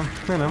karakterem,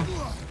 nem.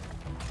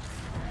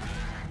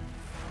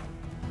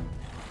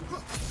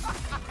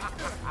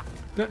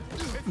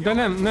 De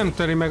nem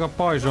töri meg a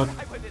pajzsot.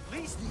 I would at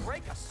least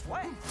break a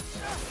sweat.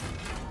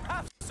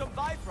 Have some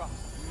vibra.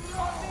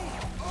 On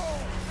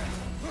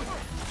me.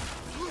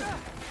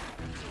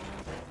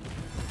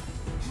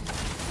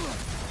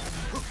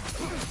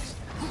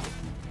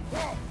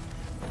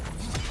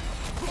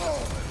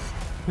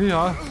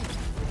 Ja,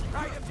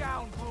 Write him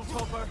down,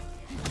 Bulltoper.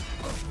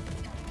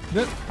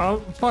 de a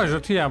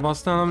pajzsot hiába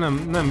használom,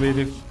 nem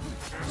védi.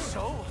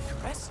 So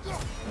aggressive.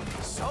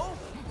 So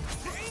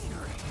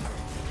angry.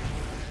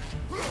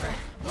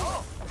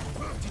 Oh,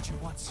 did you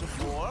want some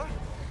more?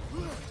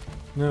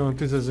 Nagyon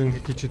tüzezzünk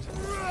egy kicsit.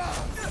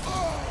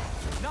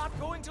 Not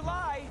going to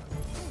lie.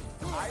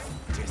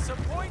 I'm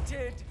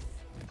disappointed.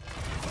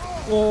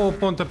 Ó,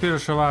 pont a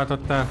pirosra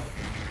váltottál.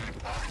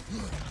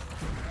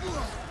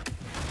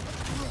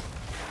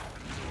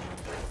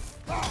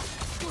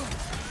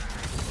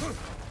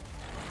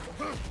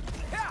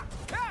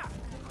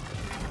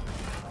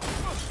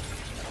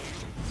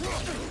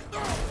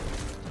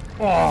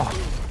 Oh.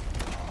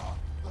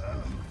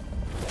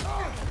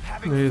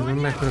 Nézd meg,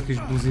 mekkora kis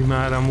buzi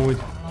már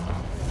amúgy.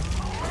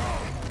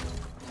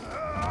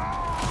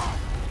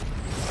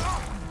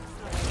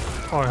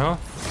 Ajha.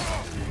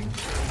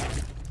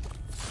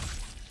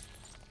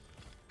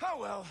 Oh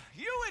well,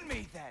 you and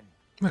me then.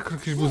 Mekkora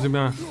kis buzi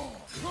már.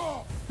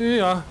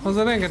 Ja, az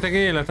a rengeteg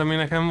élet, ami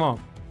nekem van.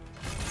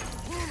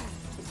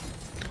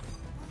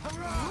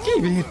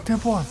 Kivédte,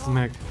 bazd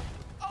meg!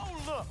 Oh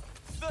look,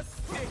 the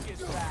stick is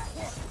back.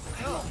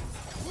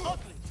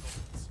 Ugly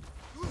things.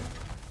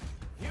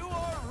 You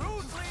are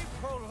rudely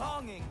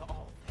prolonging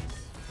all this.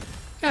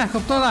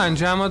 Elkapta a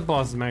láncsámat,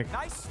 bazd meg!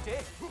 Nice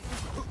stick.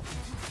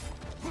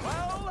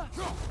 Well,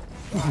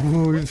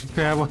 Új,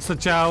 felbasz a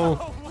csáó.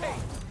 oh wait.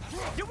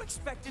 You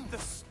expected the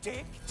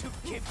stick to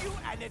give you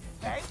an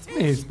advantage?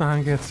 Nézd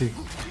már, geci.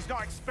 He's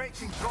not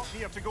expecting drop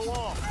here to go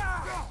off.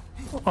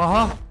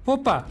 Aha,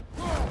 hoppá!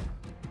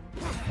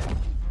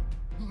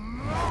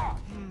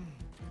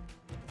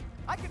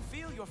 I can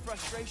feel your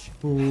frustration.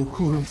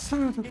 Kurva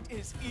szállat. It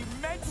is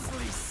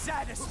immensely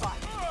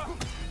satisfying.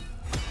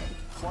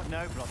 What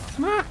now,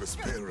 brother?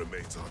 Despair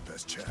remains our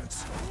best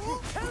chance.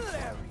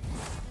 Hilarious.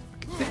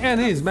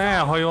 Nézd már,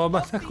 elhajol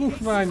be, te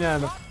kurva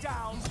anyádat. Knocked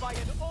down by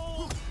an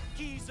old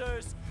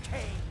geezer's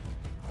cane.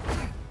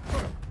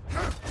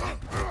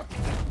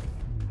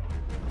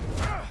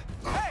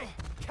 Hey,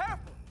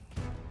 careful!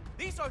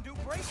 These are new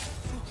braces.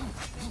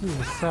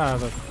 Kurva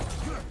szállat.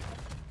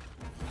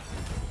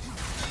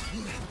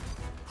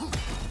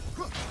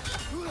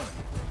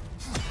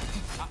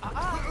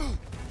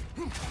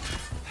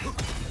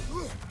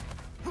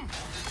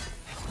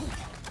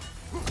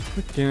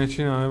 Mit kéne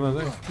csinálni az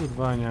egy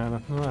kurva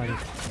anyának? Na várj.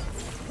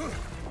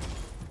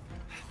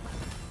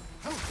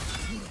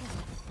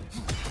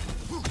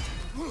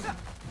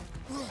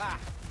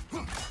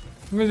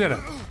 Na gyere!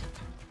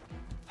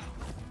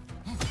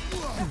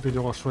 De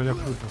gyors vagy a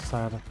kurva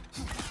szára.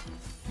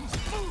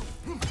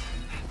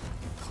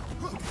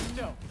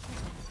 No.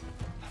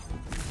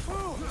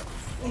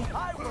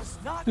 I was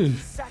not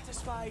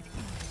satisfied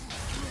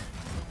either.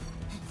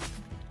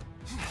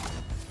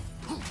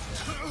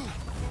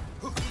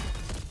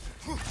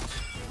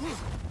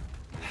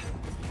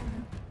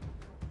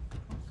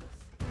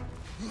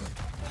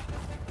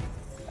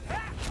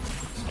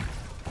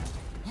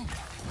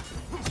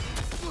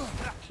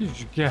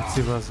 Kis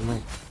geci, bazd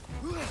meg.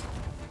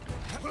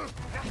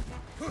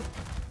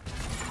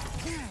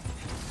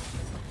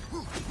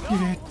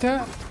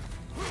 Kivédte?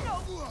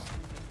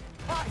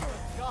 My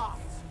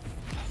gods!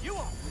 You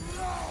are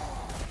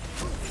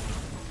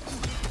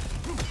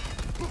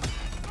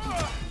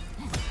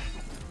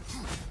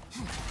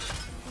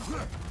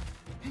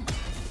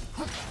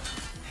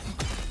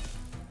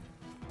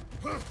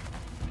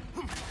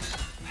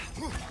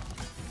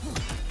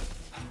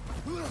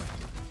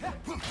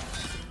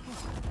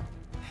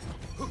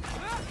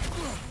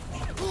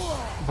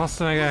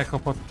Bassza meg,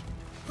 elkapott.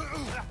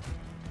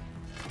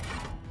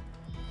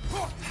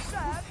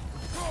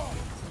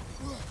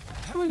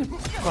 Hogy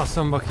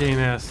kaszomba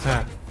kéne ezt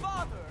el?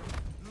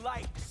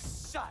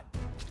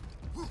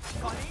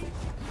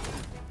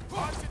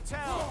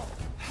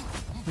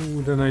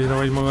 De ne ide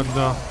vagy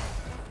magaddal.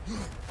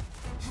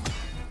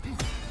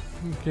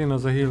 Kéne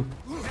az a heal.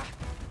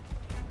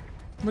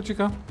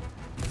 Bocsika.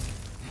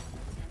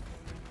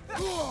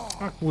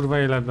 A kurva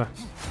életbe.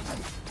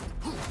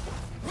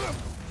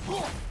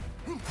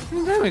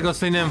 Nem igaz,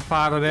 hogy nem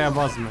fárad el,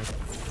 bazd meg.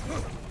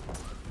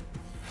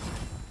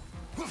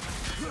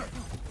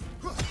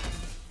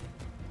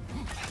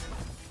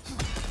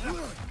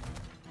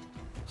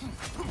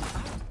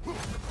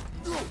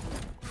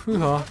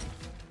 Hűha.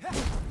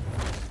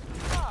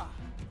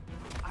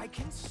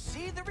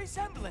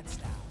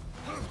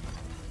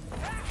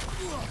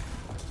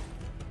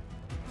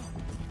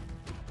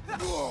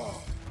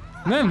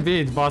 Nem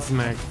véd, bazd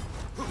meg.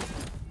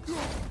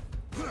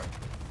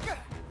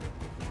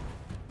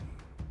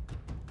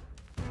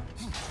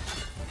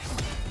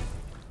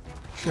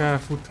 És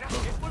elfut.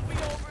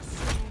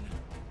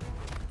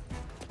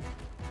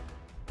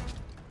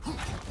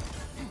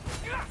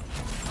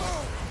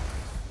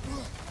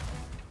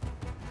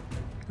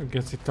 A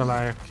gecit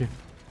találják ki.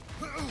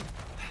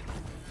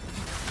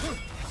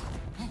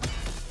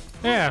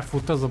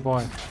 Elfut, az a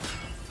baj.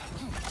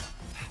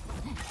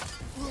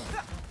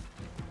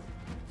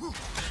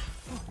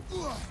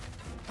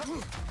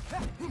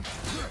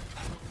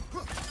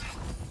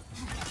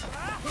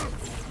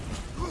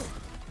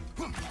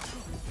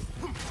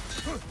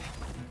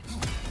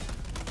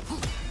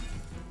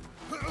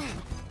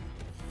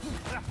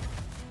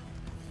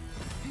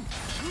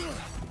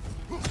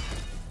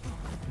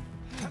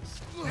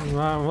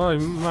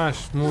 Valahogy más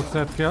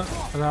módszert kell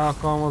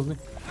ráalkalmazni.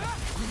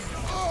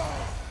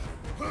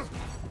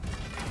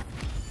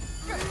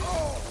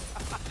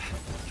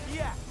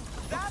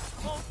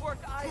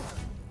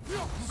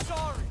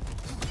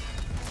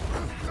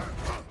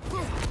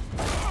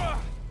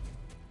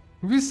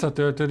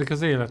 Visszatöltődik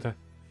az élete.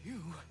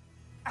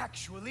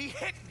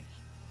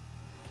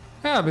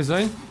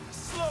 Elbizony.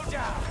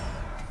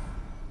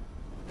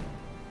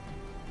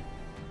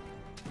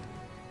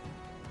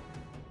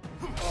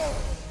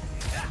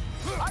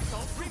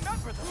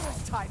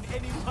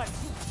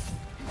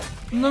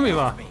 Na mi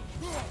van?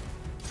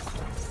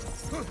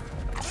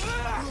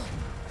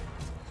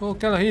 Ó,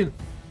 kell a heal.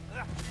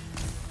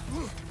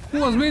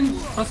 Hú,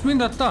 azt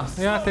mind adta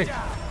a játék.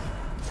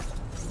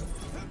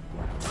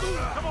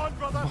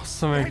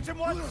 Bassza meg.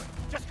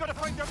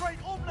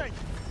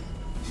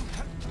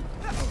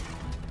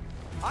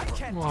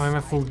 Vaj,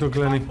 meg fog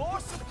dögleni.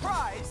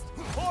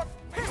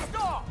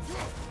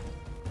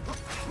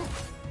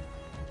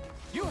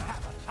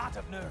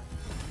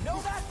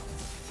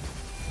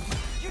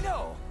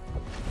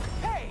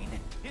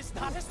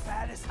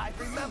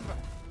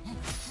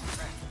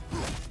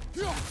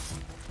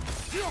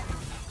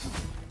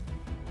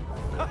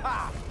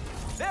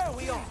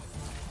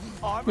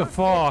 A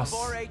fasz!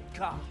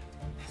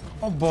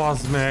 A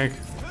bazd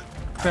meg!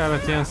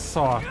 Felvett ilyen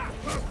szar!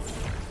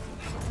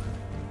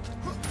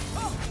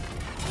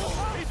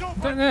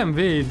 De nem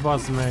véd,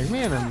 bazd meg!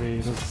 Miért nem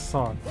véd, az a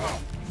szar?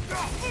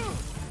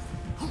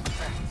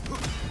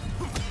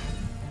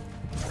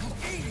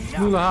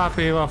 Nulla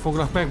HP-val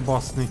foglak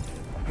megbaszni.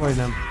 Vagy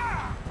nem.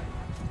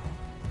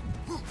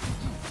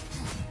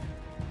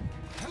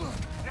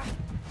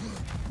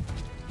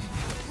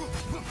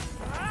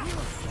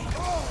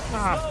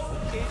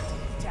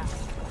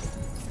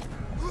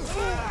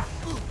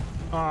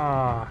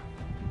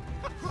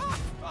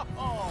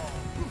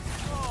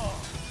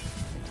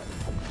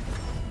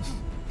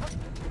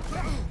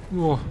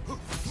 Whoa.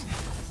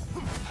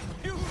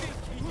 You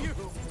think you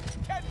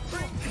can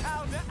bring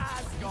down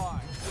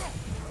Asgard?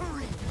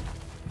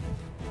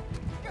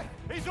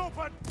 He's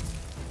open.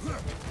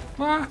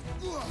 Ah.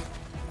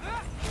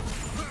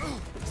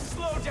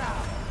 Slow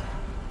down.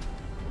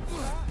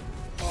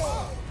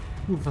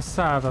 Kurva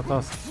szádat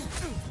az.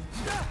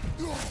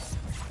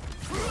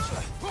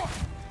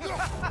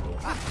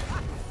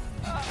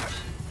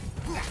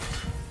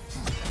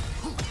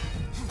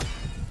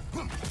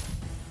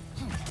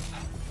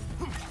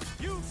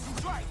 You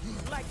strike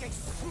like a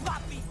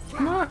sloppy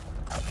Ah.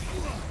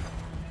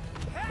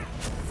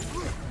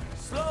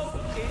 Slow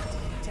it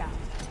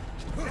down.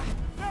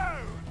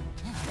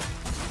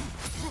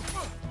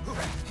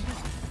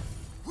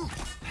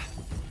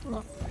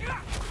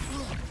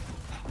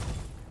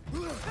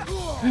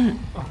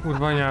 A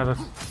kurva anyádat.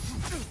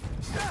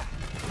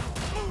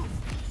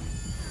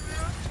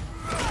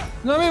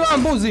 Na mi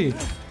van, buzi?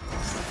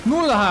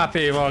 Nulla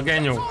HP-val,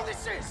 genyó.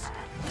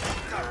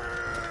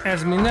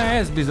 Ez minden,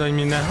 ez bizony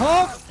minden.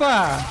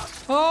 Hoppá!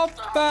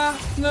 Hoppá!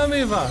 Na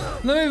mi van?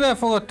 Na mivel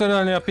fogod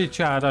törölni a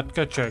picsádat,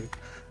 köcsög?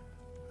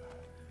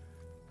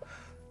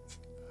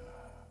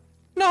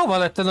 Na hova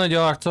lett a nagy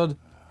arcod?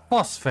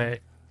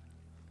 Faszfej.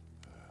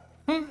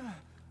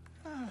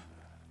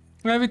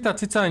 Elvitte a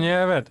cica a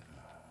nyelved?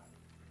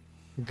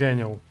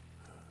 Genyó.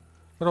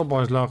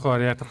 Robbasd le a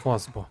karját a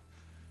faszba.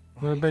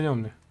 Vagy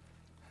benyomni?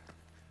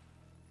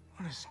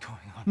 What is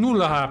going on?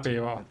 0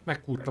 HP-val.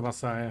 Megkúrtam a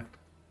száját.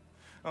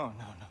 Oh,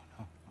 no, no,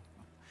 no.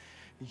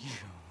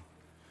 You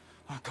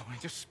are going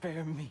to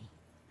spare me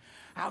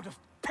out of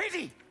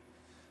pity.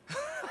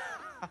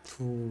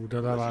 Fú, de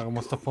levágom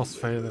azt a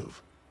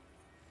faszfejedet.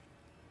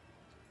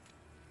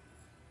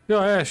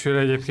 Ja, elsőre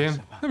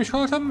egyébként. Nem is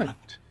haltam meg.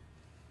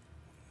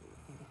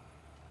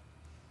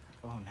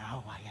 Oh, now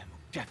I am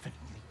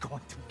definitely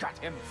going to gut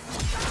him.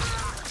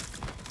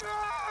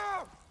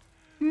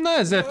 Na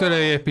ezzel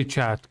törölj egy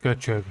picsát,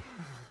 köcsög.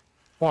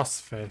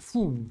 Faszfej,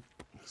 fú.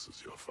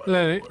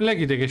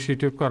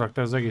 Legidegesítőbb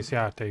karakter az egész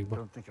játékban.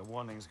 Don't think a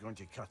warning's going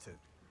to cut it.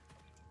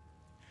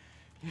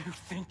 You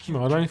think you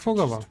Na,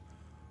 aranyfoga van?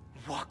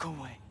 walk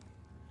away?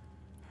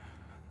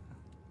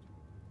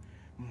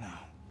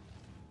 No.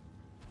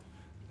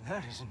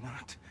 That is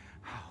not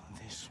how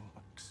this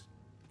works.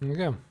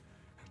 Igen?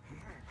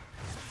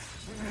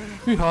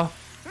 Hűha!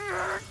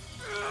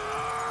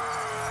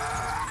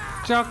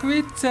 Csak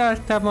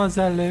vicceltem az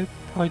előbb,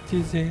 hogy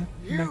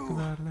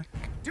megverlek.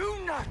 Do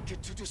not get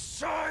to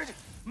decide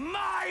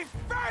my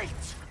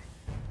fate!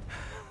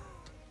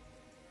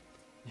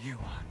 You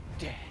are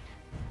dead,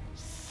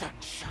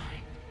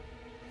 sunshine.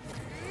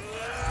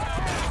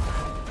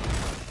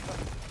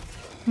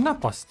 Na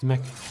paszt meg!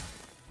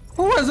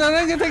 Hú, ezzel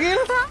rengeteg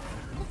életem!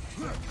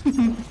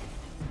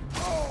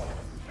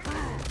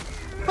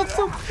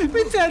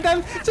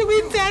 Vicceltem! Csak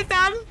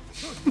vicceltem!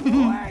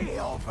 Way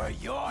over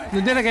your Na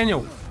gyere,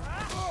 genyó!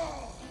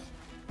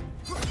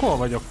 Hol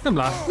vagyok?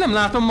 Nem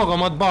látom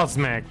magamat, bazd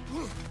meg!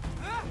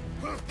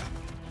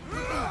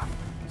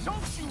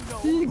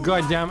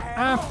 Igadjam,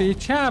 ápi,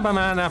 csába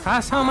már ne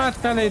fászomat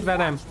feléd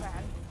verem!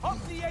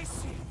 of the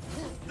AC,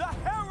 the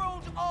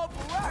herald of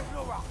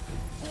Ragnarök.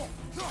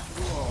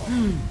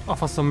 A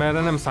faszom,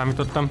 erre nem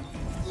számítottam.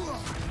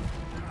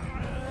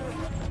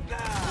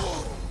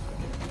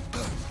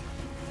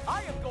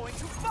 I am going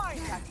to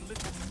find that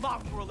little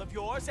mongrel of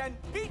yours and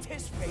beat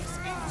his face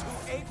into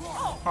a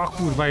pulp. A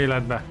kurva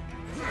életbe.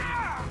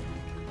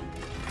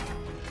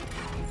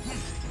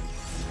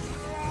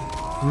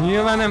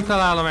 Nyilván nem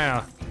találom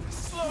el.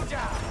 Slow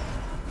down.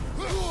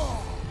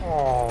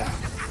 Oh,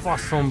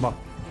 faszomba.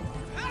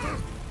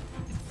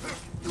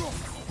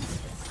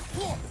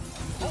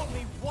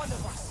 Only one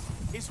of us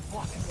is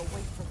walking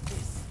away from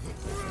this,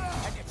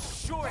 and it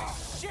sure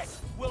as shit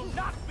will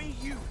not be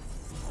you.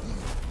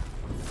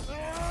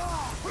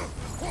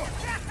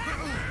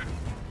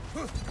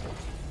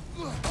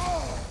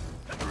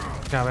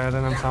 Kába, erre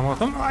nem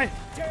számoltam. Aj!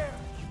 Dare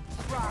you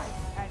try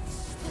and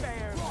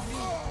spare me?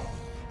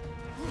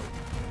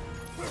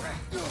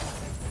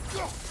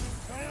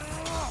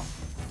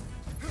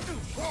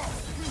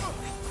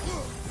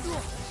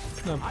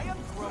 I am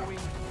growing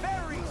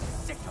very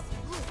sick of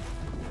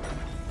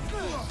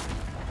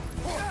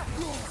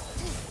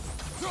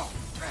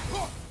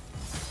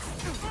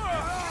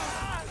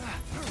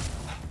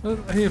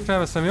Hír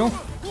felveszem, jó?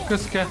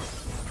 Közke.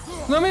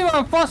 Na mi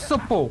van,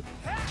 faszopó?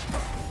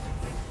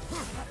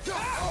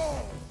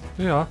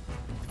 Ja.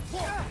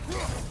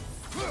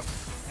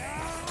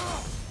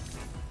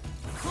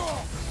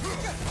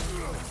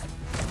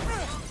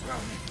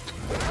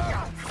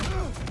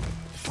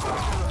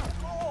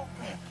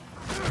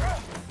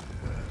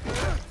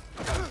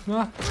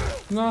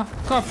 Na,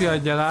 kapja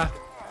egy át.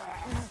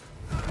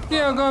 Ki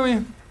a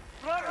Gami?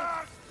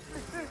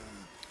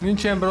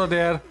 Nincsen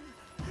brother.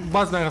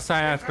 Bazd meg a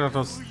száját,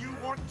 Kratos.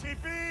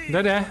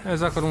 De,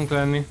 ez akarunk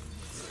lenni.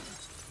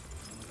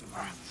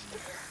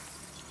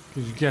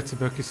 Kis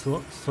geciből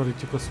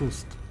kiszorítjuk a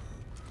szuszt.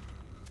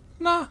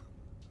 Na!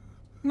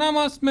 Nem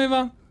azt mi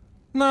van?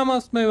 Nem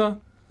azt mi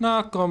van? Na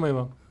akkor mi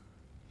van?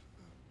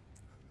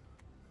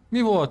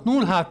 Mi volt?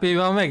 0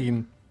 HP-vel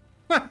megint?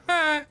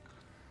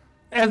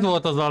 Ez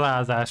volt az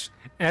alázás.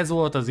 Ez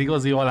volt az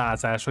igazi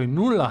alázás, hogy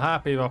 0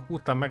 HP-vel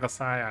kurtam meg a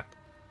száját.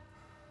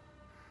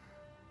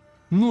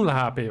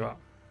 0 HP-vel.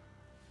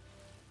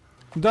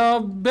 De a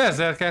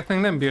berserkert meg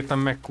nem bírtam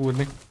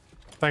megkúrni.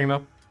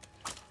 Tegnap.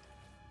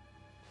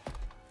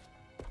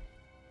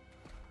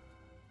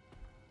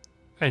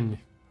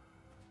 Ennyi.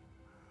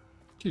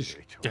 Kis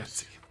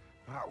geci.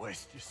 That was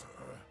just...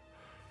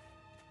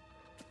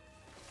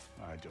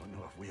 I don't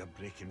know if we are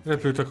breaking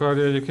Repült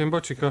akarja egyébként,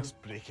 bocsika.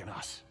 breaking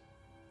us.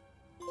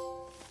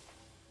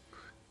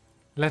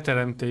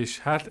 Leteremtés.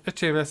 Hát,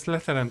 öcsém, ezt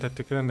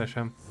leteremtettük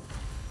rendesen.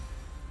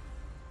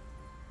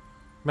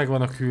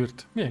 Megvan a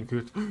kürt. Milyen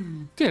kürt?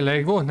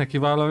 Tényleg volt neki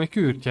valami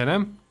kürtje,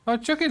 nem?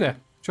 Hát csak ide.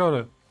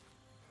 Csorol.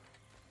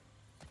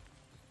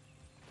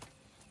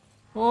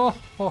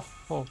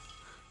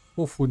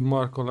 Hofud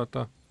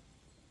markolata.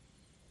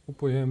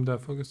 Opoly hemdel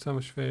fog,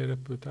 számos fejjel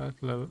repült át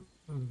le...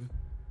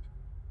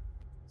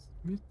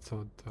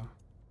 Micsoda?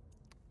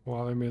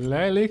 Valami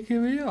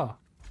lelékivia?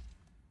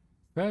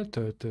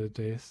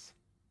 Feltöltődész.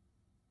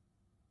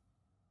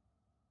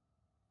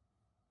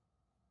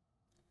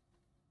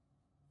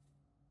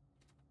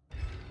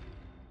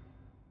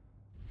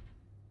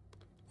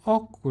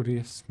 Akkor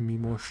ezt mi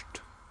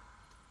most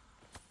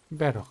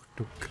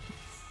beraktuk.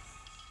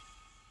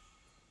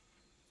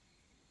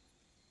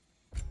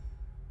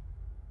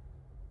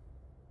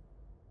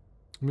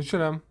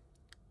 Micsoda?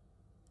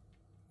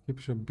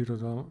 Képes a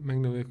birodalom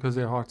megnöveli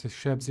közelharc és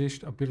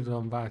sebzést a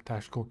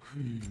birodalomváltáskor.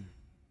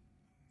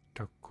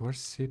 Akkor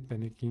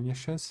szépen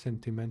igényesen,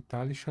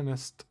 szentimentálisan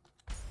ezt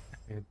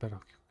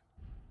berakjuk.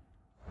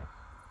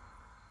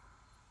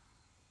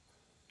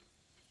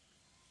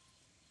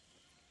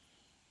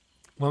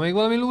 Van még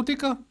valami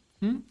lútika?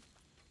 Hm?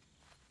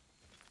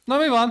 Na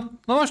mi van?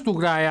 Na most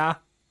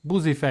ugráljál!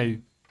 Buzi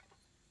fejű.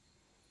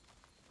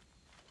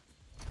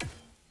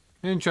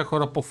 Nincs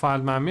akkor a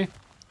pofád már, mi?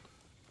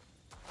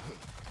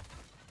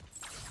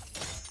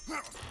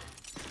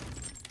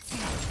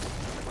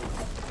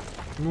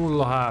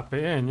 Nulla HP,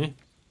 ennyi.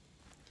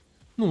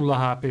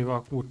 0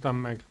 HP-val kúrtam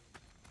meg.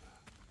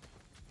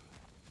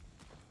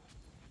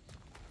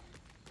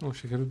 Most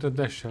sikerült a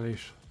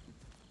dasselés.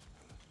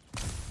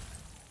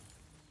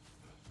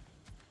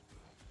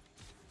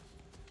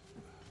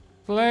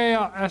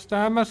 Freya, ezt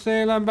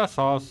elmeszélem,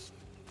 beszalsz.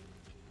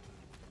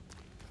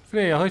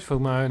 Freya, hogy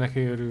fog már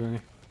neki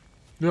örülni?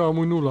 Ja,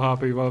 amúgy 0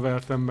 HP-val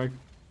vertem meg.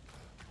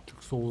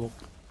 Csak szólok.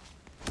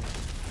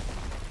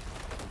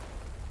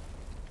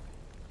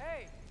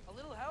 Hey, a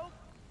little help?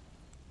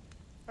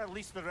 At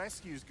least the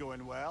rescue's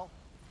going well.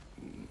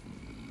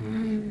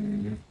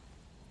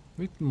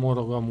 Mit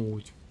morog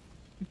amúgy?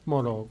 Mit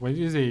morog?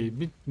 Vagy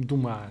mit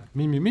dumál?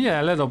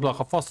 Milyen ledoblak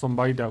a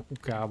faszomba ide a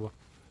kukába?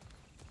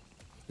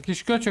 A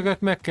kis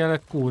köcsögöt meg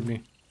kellett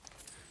kúrni.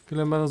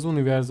 Különben az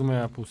univerzum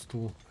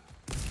elpusztul.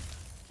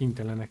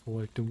 Kintelenek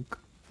voltunk.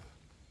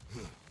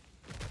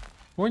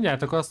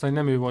 Mondjátok azt, hogy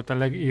nem ő volt a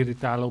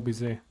legirritálóbb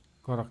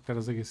karakter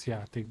az egész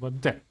játékban,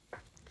 de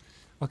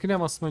aki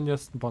nem azt mondja,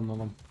 azt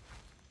bannolom.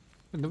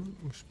 De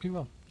most mi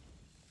van?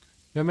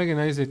 Ja, megint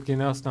a izét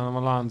kéne használnom,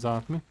 a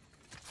láncát, mi?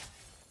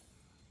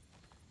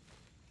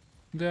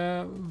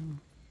 De...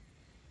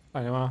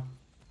 Várja már.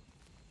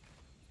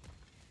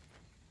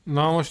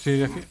 Na, most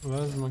írja ki.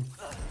 Várj meg.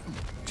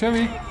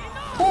 Csevi!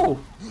 Ó!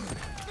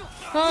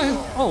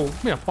 Ó,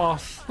 mi a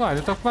fasz?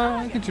 Várjatok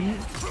már, kicsi...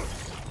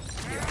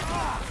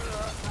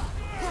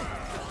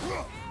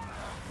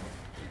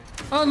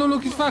 Lulu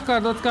kis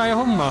fákárdotkája,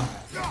 homma!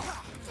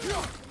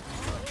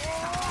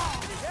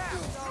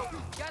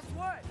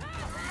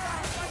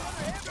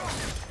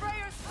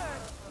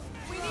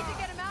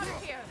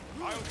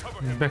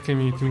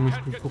 Bekemítünk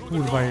is, akkor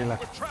kurva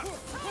élet.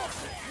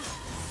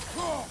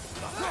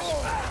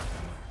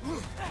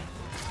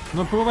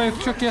 Na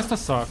próbáljuk csak ki ezt a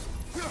szart.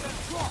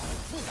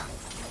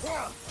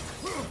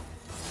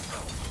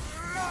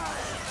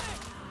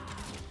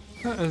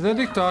 Ez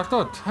eddig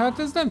tartott? Hát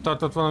ez nem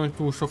tartott valami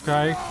túl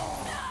sokáig.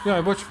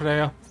 Jaj, bocs,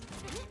 Freya.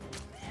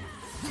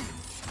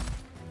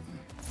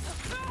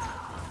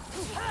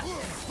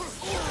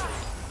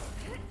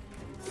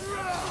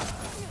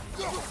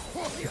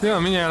 Ja,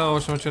 mindjárt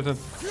elolvasom a csetet.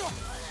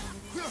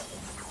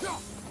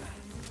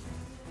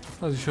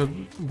 Az is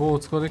ott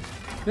bóckodik.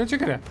 Ja,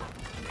 csak erre!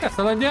 Ne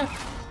szaladjál!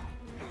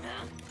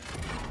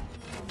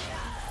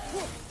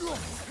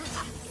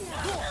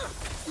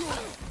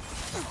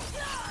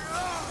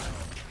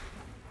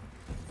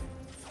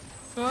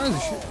 Ez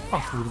is...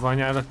 A kurva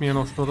anyádat, milyen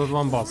ostorod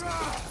van, bazd.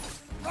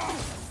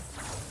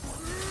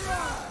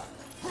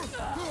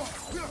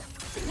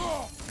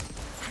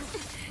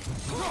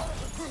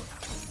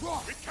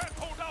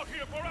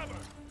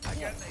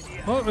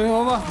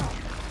 Jó van.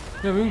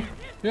 Jövünk.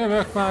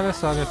 Jövök már, ne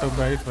szálljatok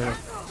be, itt vagyok.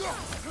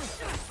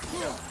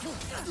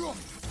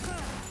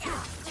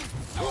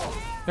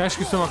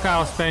 Esküszöm, a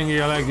káosz pengé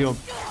a legjobb.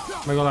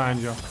 Meg a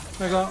lángya.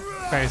 Meg a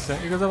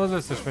fejsze. Igazából az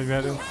összes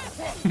fegyverünk.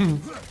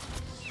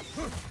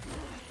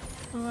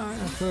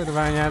 A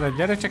körványára,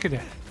 gyere csak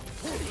ide!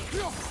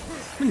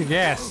 Mindig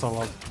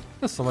elszalad.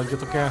 Ne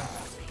szaladjatok el.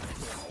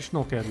 És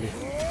nokedli.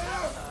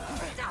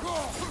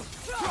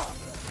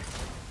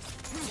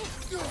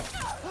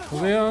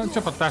 Azért a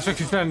csapattársak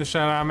is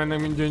rendesen rámennek,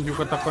 mint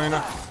gyöngyukat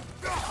akarnak.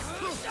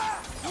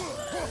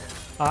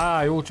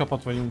 Jó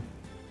csapat vagyunk.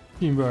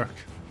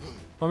 Teamwork.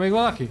 Van még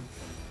valaki?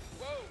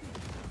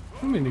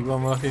 Mindig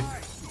van valaki.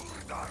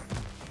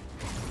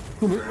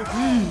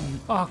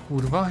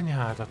 Kurva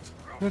anyádat.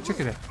 Jó, csak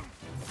ide.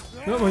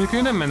 Jó, mondjuk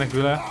ő nem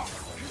menekül el.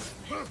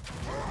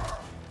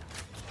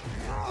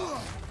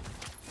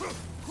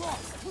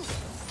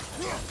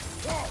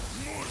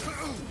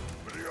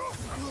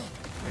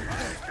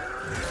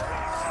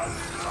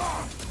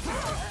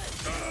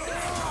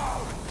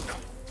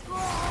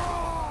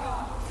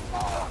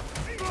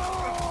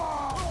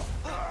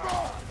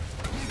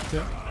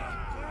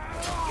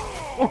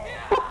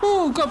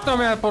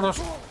 Kaptam el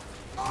porost!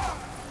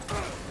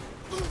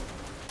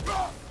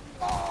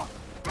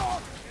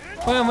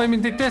 Olyan vagy,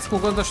 mint egy Tesco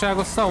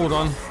gazdaságos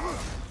Sauron.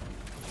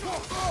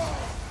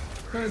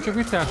 Csak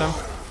vicceltem.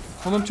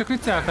 Mondom, csak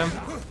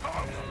vicceltem.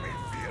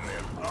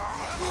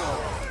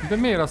 De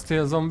miért azt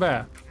célzom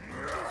be?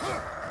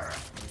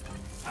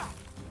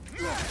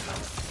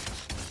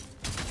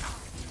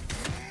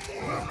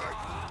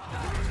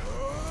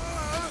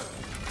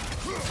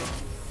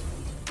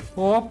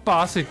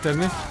 Hoppá, azt hitted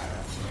mi?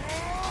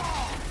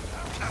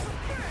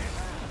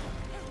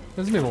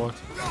 Ez mi volt?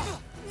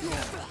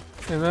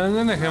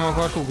 Nekem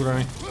akart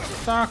ugrani.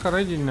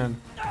 Takarodj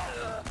innen!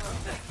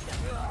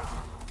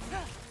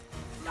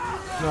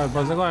 Jaj,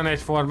 bazzeg, olyan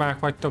egyformák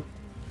vagytok.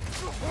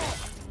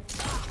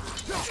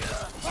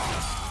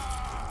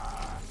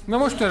 Na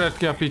most töröd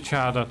ki a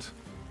picsádat.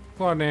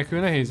 Kar nélkül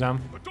nehéz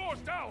ám.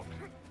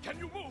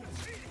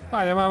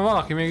 Várja már,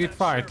 valaki még itt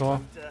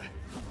fájtol.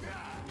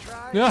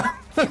 Ja,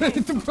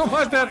 itt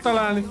próbált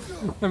eltalálni.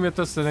 Nem jött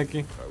össze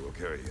neki.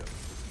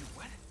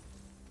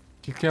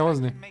 Kit kell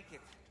hozni?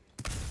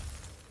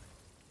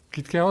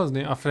 Kit kell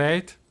hozni? A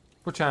Freyt?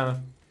 Bocsánat.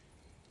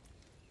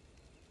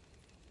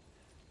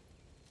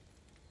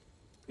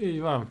 Így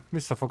van,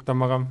 visszafogtam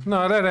magam.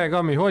 Na, Rereg,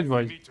 Ami, hogy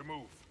vagy?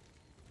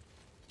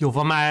 Jó,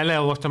 van már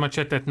leolvastam a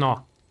csetet,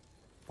 na.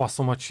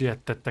 Faszomat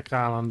siettettek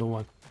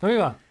állandóan. Na mi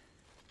van?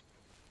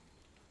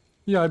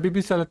 Jaj,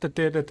 Bibi szeretett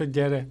érdetet,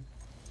 gyere.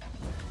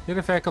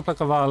 Gyere, felkaplak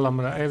a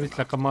vállamra,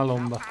 elviszlek a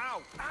malomba.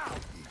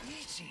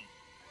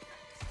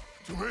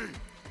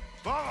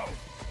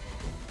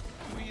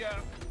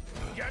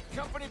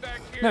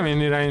 Nem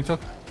én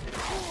irányítok.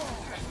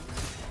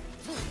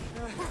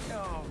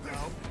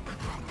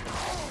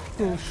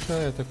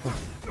 Sajjátok van.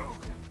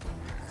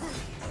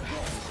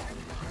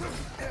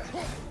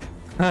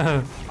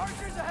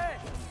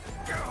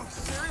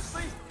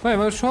 Várj,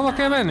 most hova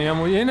kell menni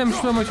amúgy? Én nem is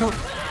tudom, hogy hol...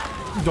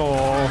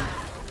 Dooo!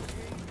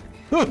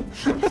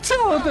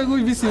 Csalódtak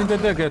úgy viszi, mint a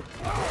dögöt.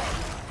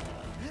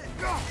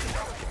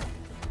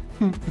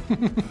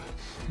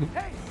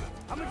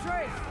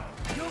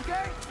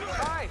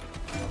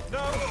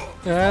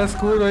 Ez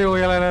kurva jó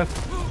jelenet.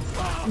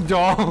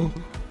 Dooo!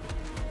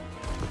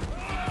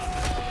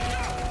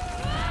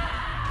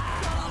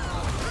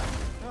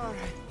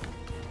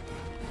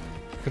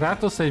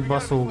 Kratos egy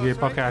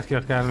baszógép, akárki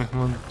akármit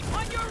mond.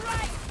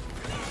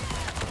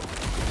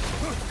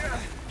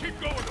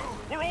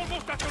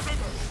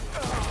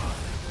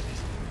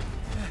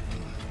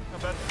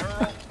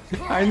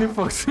 Állni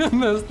fogsz,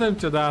 de ezt nem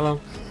csodálom.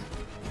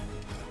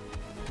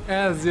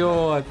 Ez jó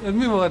volt. Ez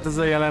mi volt ez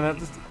a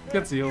jelenet? Ez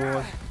keci jó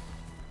volt.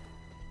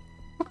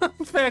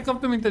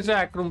 Felkapta, mint a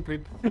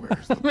zsákkrumplit.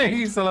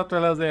 Még szaladt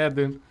vele az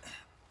erdőn.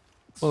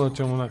 Oda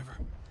csomónak.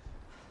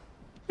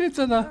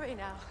 Micsoda?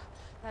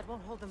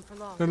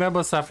 De ne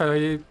basszál fel,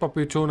 hogy egy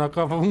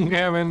papírcsónakkal fogunk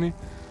elmenni.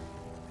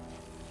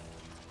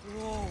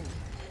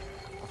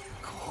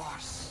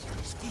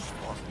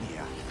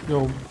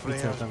 Jó,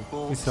 vicceltem.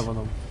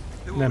 Visszavonom.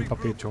 Nem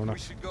papírcsónak.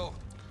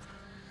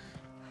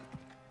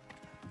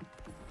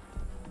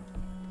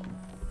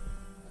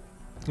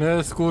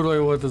 Ez kurva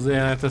jó volt az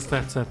jelenet, ez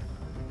tetszett.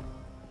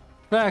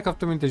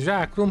 Felkapta, mint egy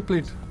zsák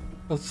krumplit,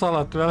 az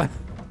szaladt vele.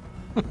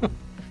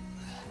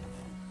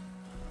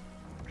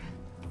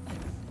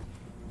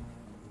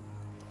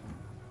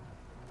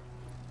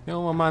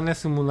 Jó, ma már ne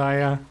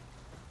szimuláljál.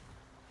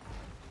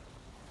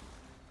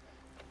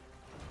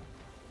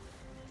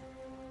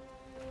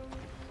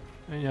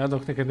 Én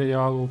adok neked egy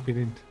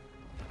algópirint.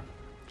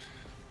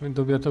 Hogy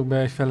dobjatok be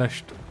egy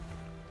felest.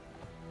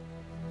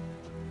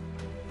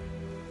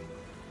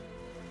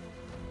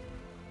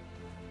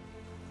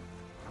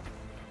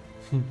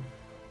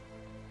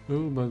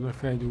 Bazd meg,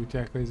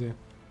 felgyújtják azért.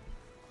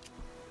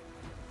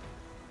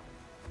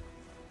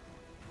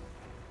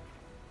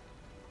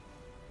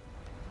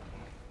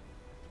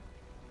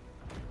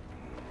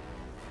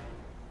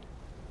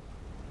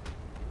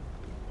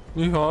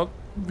 Miha,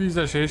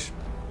 vízesés.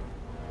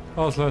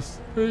 Az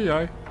lesz.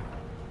 Jaj.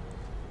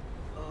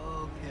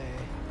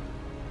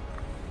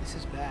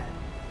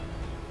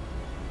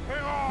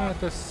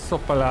 Hát ez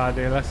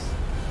szopaládé lesz.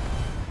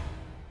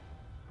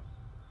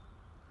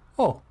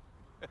 Ó! Oh.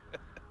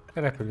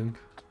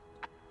 Repülünk.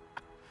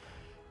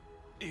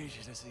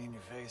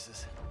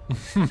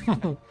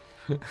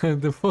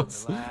 The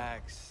boss.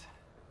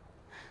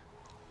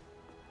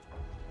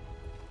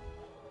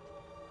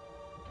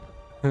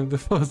 The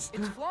boss.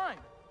 It's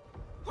flying.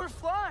 We're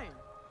flying.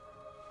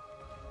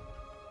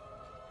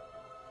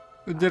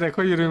 Gyerek,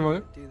 hogy írjunk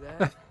meg?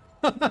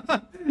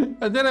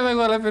 Hát gyere meg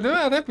a repülő,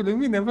 hát repülünk,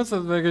 minden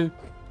faszad meg egy...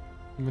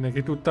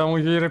 Mindenki tudtam,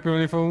 hogy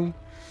repülni fogunk.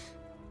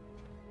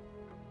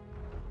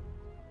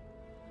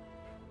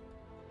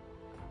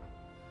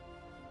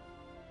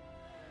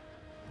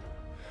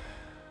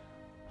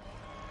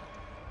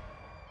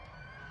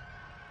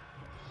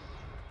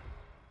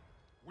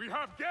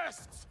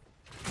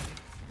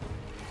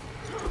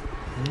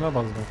 Na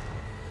bazd meg.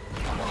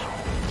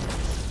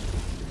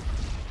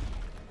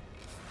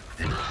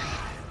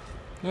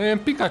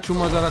 Ilyen Pikachu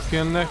madarak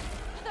jönnek.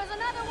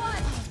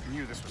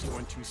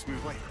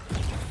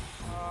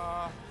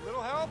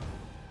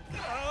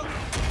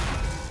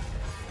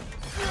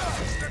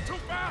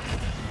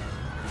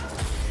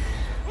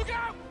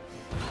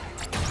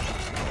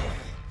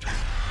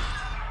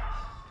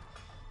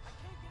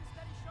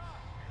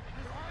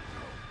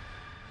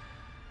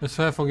 Ez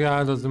fel fogja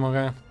áldozni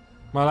magát.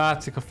 Már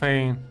látszik a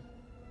fején.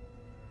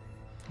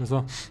 Ez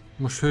a...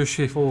 Most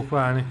hőssé fogok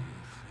válni.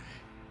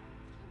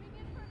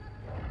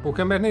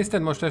 Pókember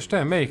nézted most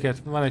este?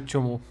 Melyiket? Van egy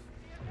csomó.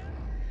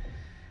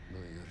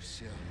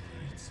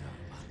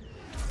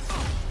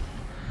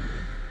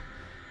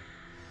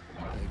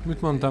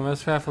 Mit mondtam,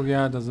 ez fel fogja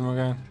áldozni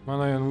magát. Már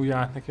nagyon úgy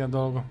állt neki a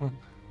dolgok.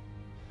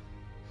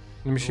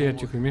 Nem is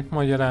értjük, hogy mit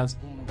magyaráz.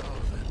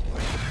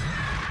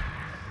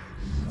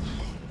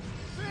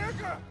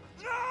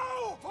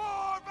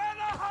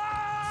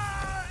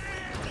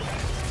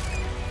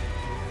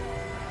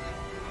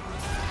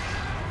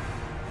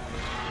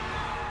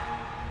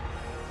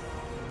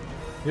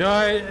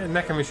 Jaj,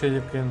 nekem is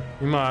egyébként.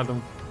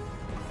 Imádom.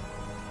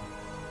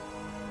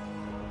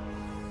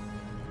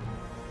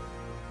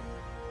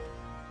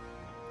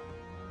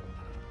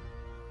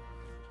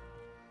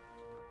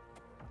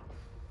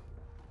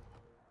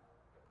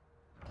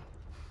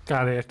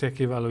 Kár érték,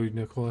 kiváló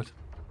ügynök volt.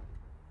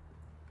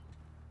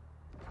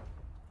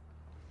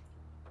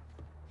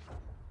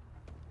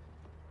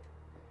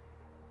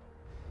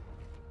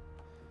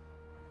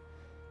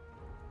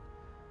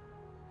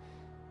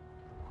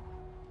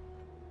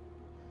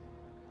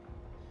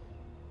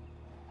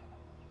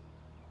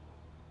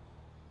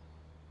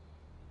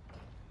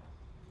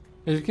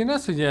 Egyébként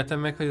azt figyeltem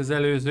meg, hogy az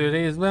előző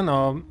részben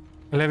a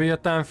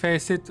Leviatán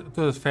fejszét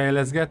tudod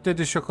fejleszgetted,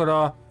 és akkor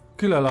a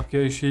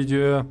külalakja is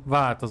így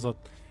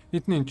változott.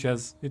 Itt nincs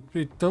ez.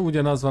 Itt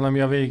ugyanaz van, ami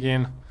a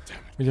végén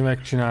ugye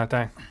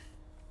megcsinálták.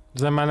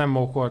 Ezen már nem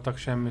mókoltak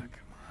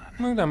semmit.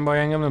 Meg nem baj,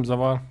 engem nem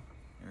zavar.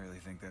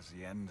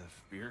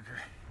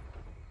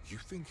 You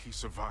think he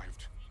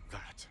survived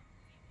that?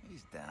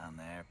 He's down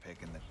there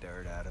picking the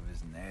dirt out of his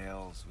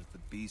nails with the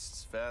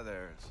beast's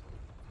feathers.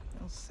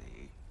 You'll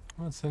see.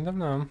 Hát szerintem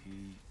nem.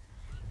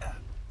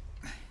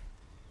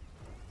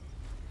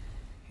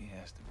 He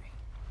has to be.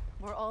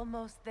 We're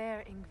almost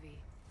there, Ingvi.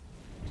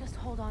 Just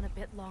hold on a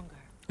bit longer.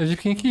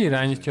 Egyébként ki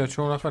irányítja a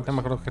csónakat, nem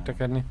akarok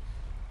kötekedni.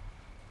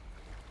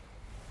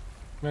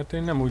 Mert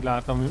én nem úgy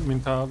látom,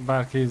 mint a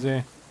bárki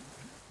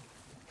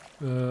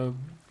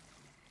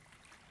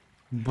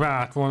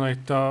beállt volna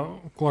itt a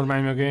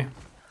kormány mögé.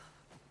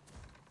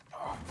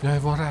 Jaj,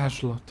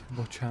 varázslat.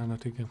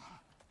 Bocsánat, igen.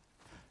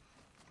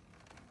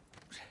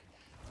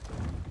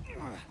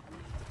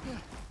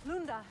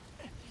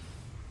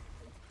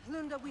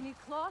 Lunda, we need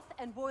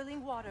cloth and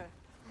boiling water.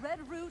 Red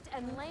root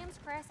and Lamb's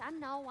grass, I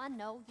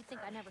know. You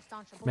think I never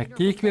staunch a Meg bleeder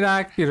kék before?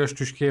 virág, piros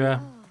tüskével.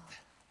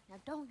 Now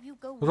don't you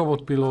go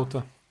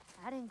Robotpilóta.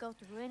 I didn't go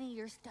through any of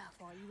your stuff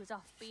while you was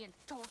off being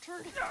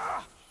tortured.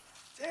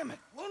 Damn it,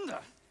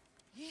 Lunda!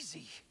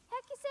 Easy.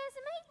 Heck you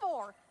sassing me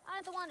for? I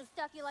ain't the one who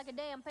stuck you like a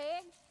damn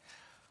pig.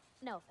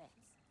 No offense.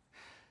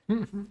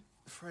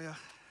 Freya,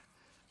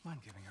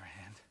 mind giving her a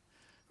hand?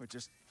 We're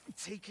just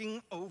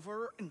taking over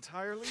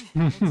entirely?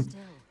 Hold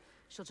still.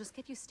 She'll just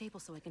get you stable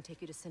so I can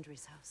take you to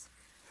Sindri's house.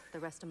 The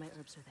rest of my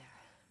herbs are there.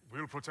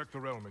 We'll protect the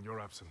realm in your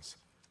absence.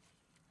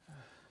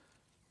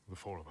 The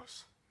four of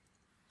us.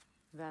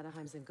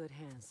 Vanaheim's in good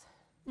hands.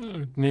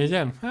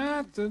 Négyen?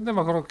 Hát nem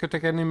akarok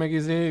kötekedni meg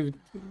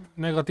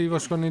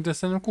negatívoskodni, de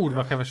szerintem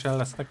kurva kevesen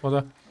lesznek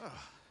oda.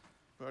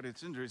 Party at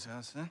Sindri's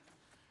house, huh?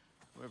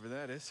 Whoever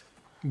that is.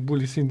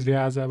 Buli Sindri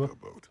házába. Your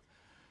boat.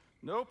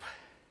 Nope.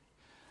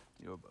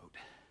 Your boat.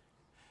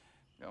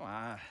 Go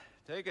on,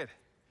 take it.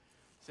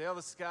 Sail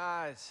the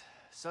skies.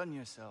 Sun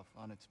yourself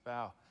on its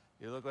bow.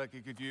 You look like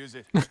you could use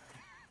it.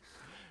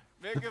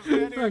 Make a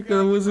video. Meg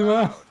kell húzni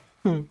már.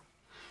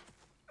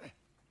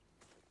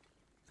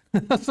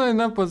 Azt mondja,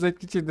 napoz egy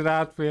kicsit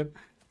rátfér.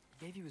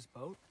 Gave you his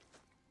boat?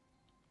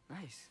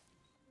 Nice.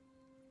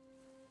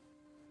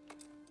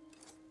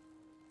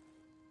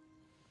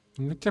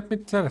 Csak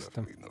mit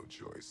szereztem. Left me no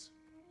choice.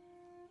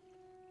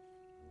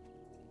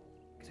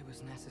 Because it was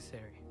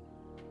necessary.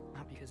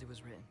 Not because it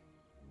was written.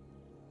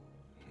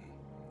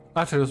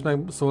 Átszerűsz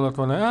megszólalt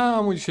volna.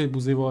 Amúgy is egy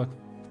buzi volt.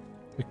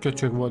 Egy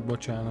köcsög volt,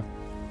 bocsánat.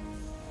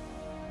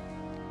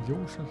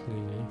 Jós az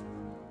lényeg.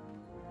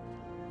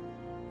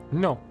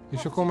 No,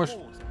 és akkor most...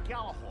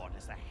 Galahorn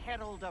is the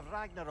herald of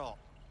Ragnarok.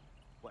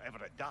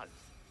 Whatever it does.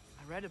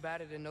 I read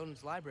about it in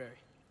Odin's library.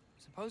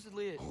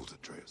 Supposedly it... Hold it,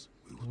 Atreus.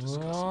 We will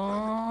discuss it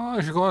later.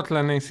 És akkor ott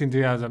lennénk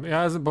Sindri házában. Ja,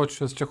 ez,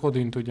 bocs, ez csak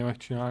Odin tudja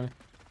megcsinálni.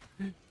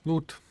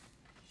 Loot.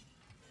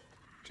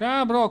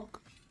 Csábrok!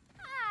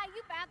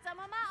 You found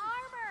some of my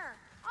armor.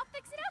 I'll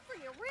fix it up for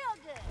you real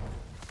good.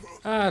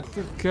 Hát,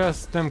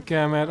 kösz, nem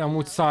kell, mert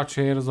amúgy szart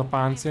se ér az a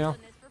páncél.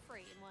 Doing this for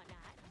free and whatnot.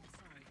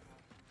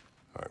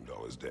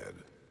 Heimdall is dead.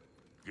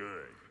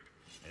 Good.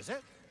 Is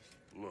it?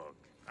 Look,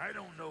 I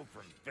don't know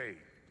from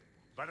fate,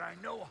 but I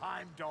know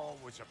Heimdall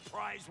was a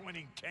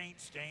prize-winning taint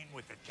stain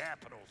with the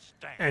capital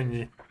stamp.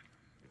 Ennyi.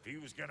 If he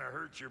was gonna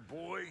hurt your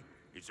boy,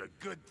 it's a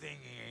good thing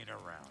he ain't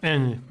around.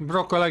 Ennyi.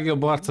 Brock a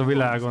legjobb arc a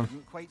világon.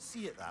 Didn't quite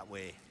see it that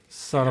way.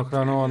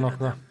 Szarokra,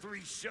 nornokra. Them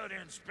three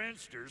shut-in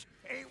spinsters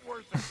ain't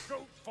worth a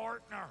goat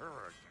fart in a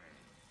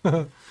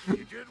hurricane.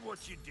 You did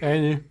what you did.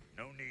 Ennyi.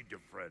 No need to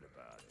fret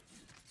about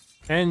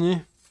it.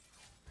 Ennyi.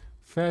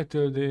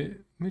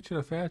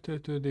 Micsoda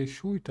feltöltődés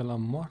súlytalan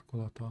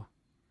markolata.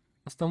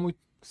 Azt amúgy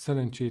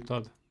szerencsét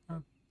ad.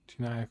 Hát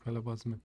csinálják vele, bazd meg.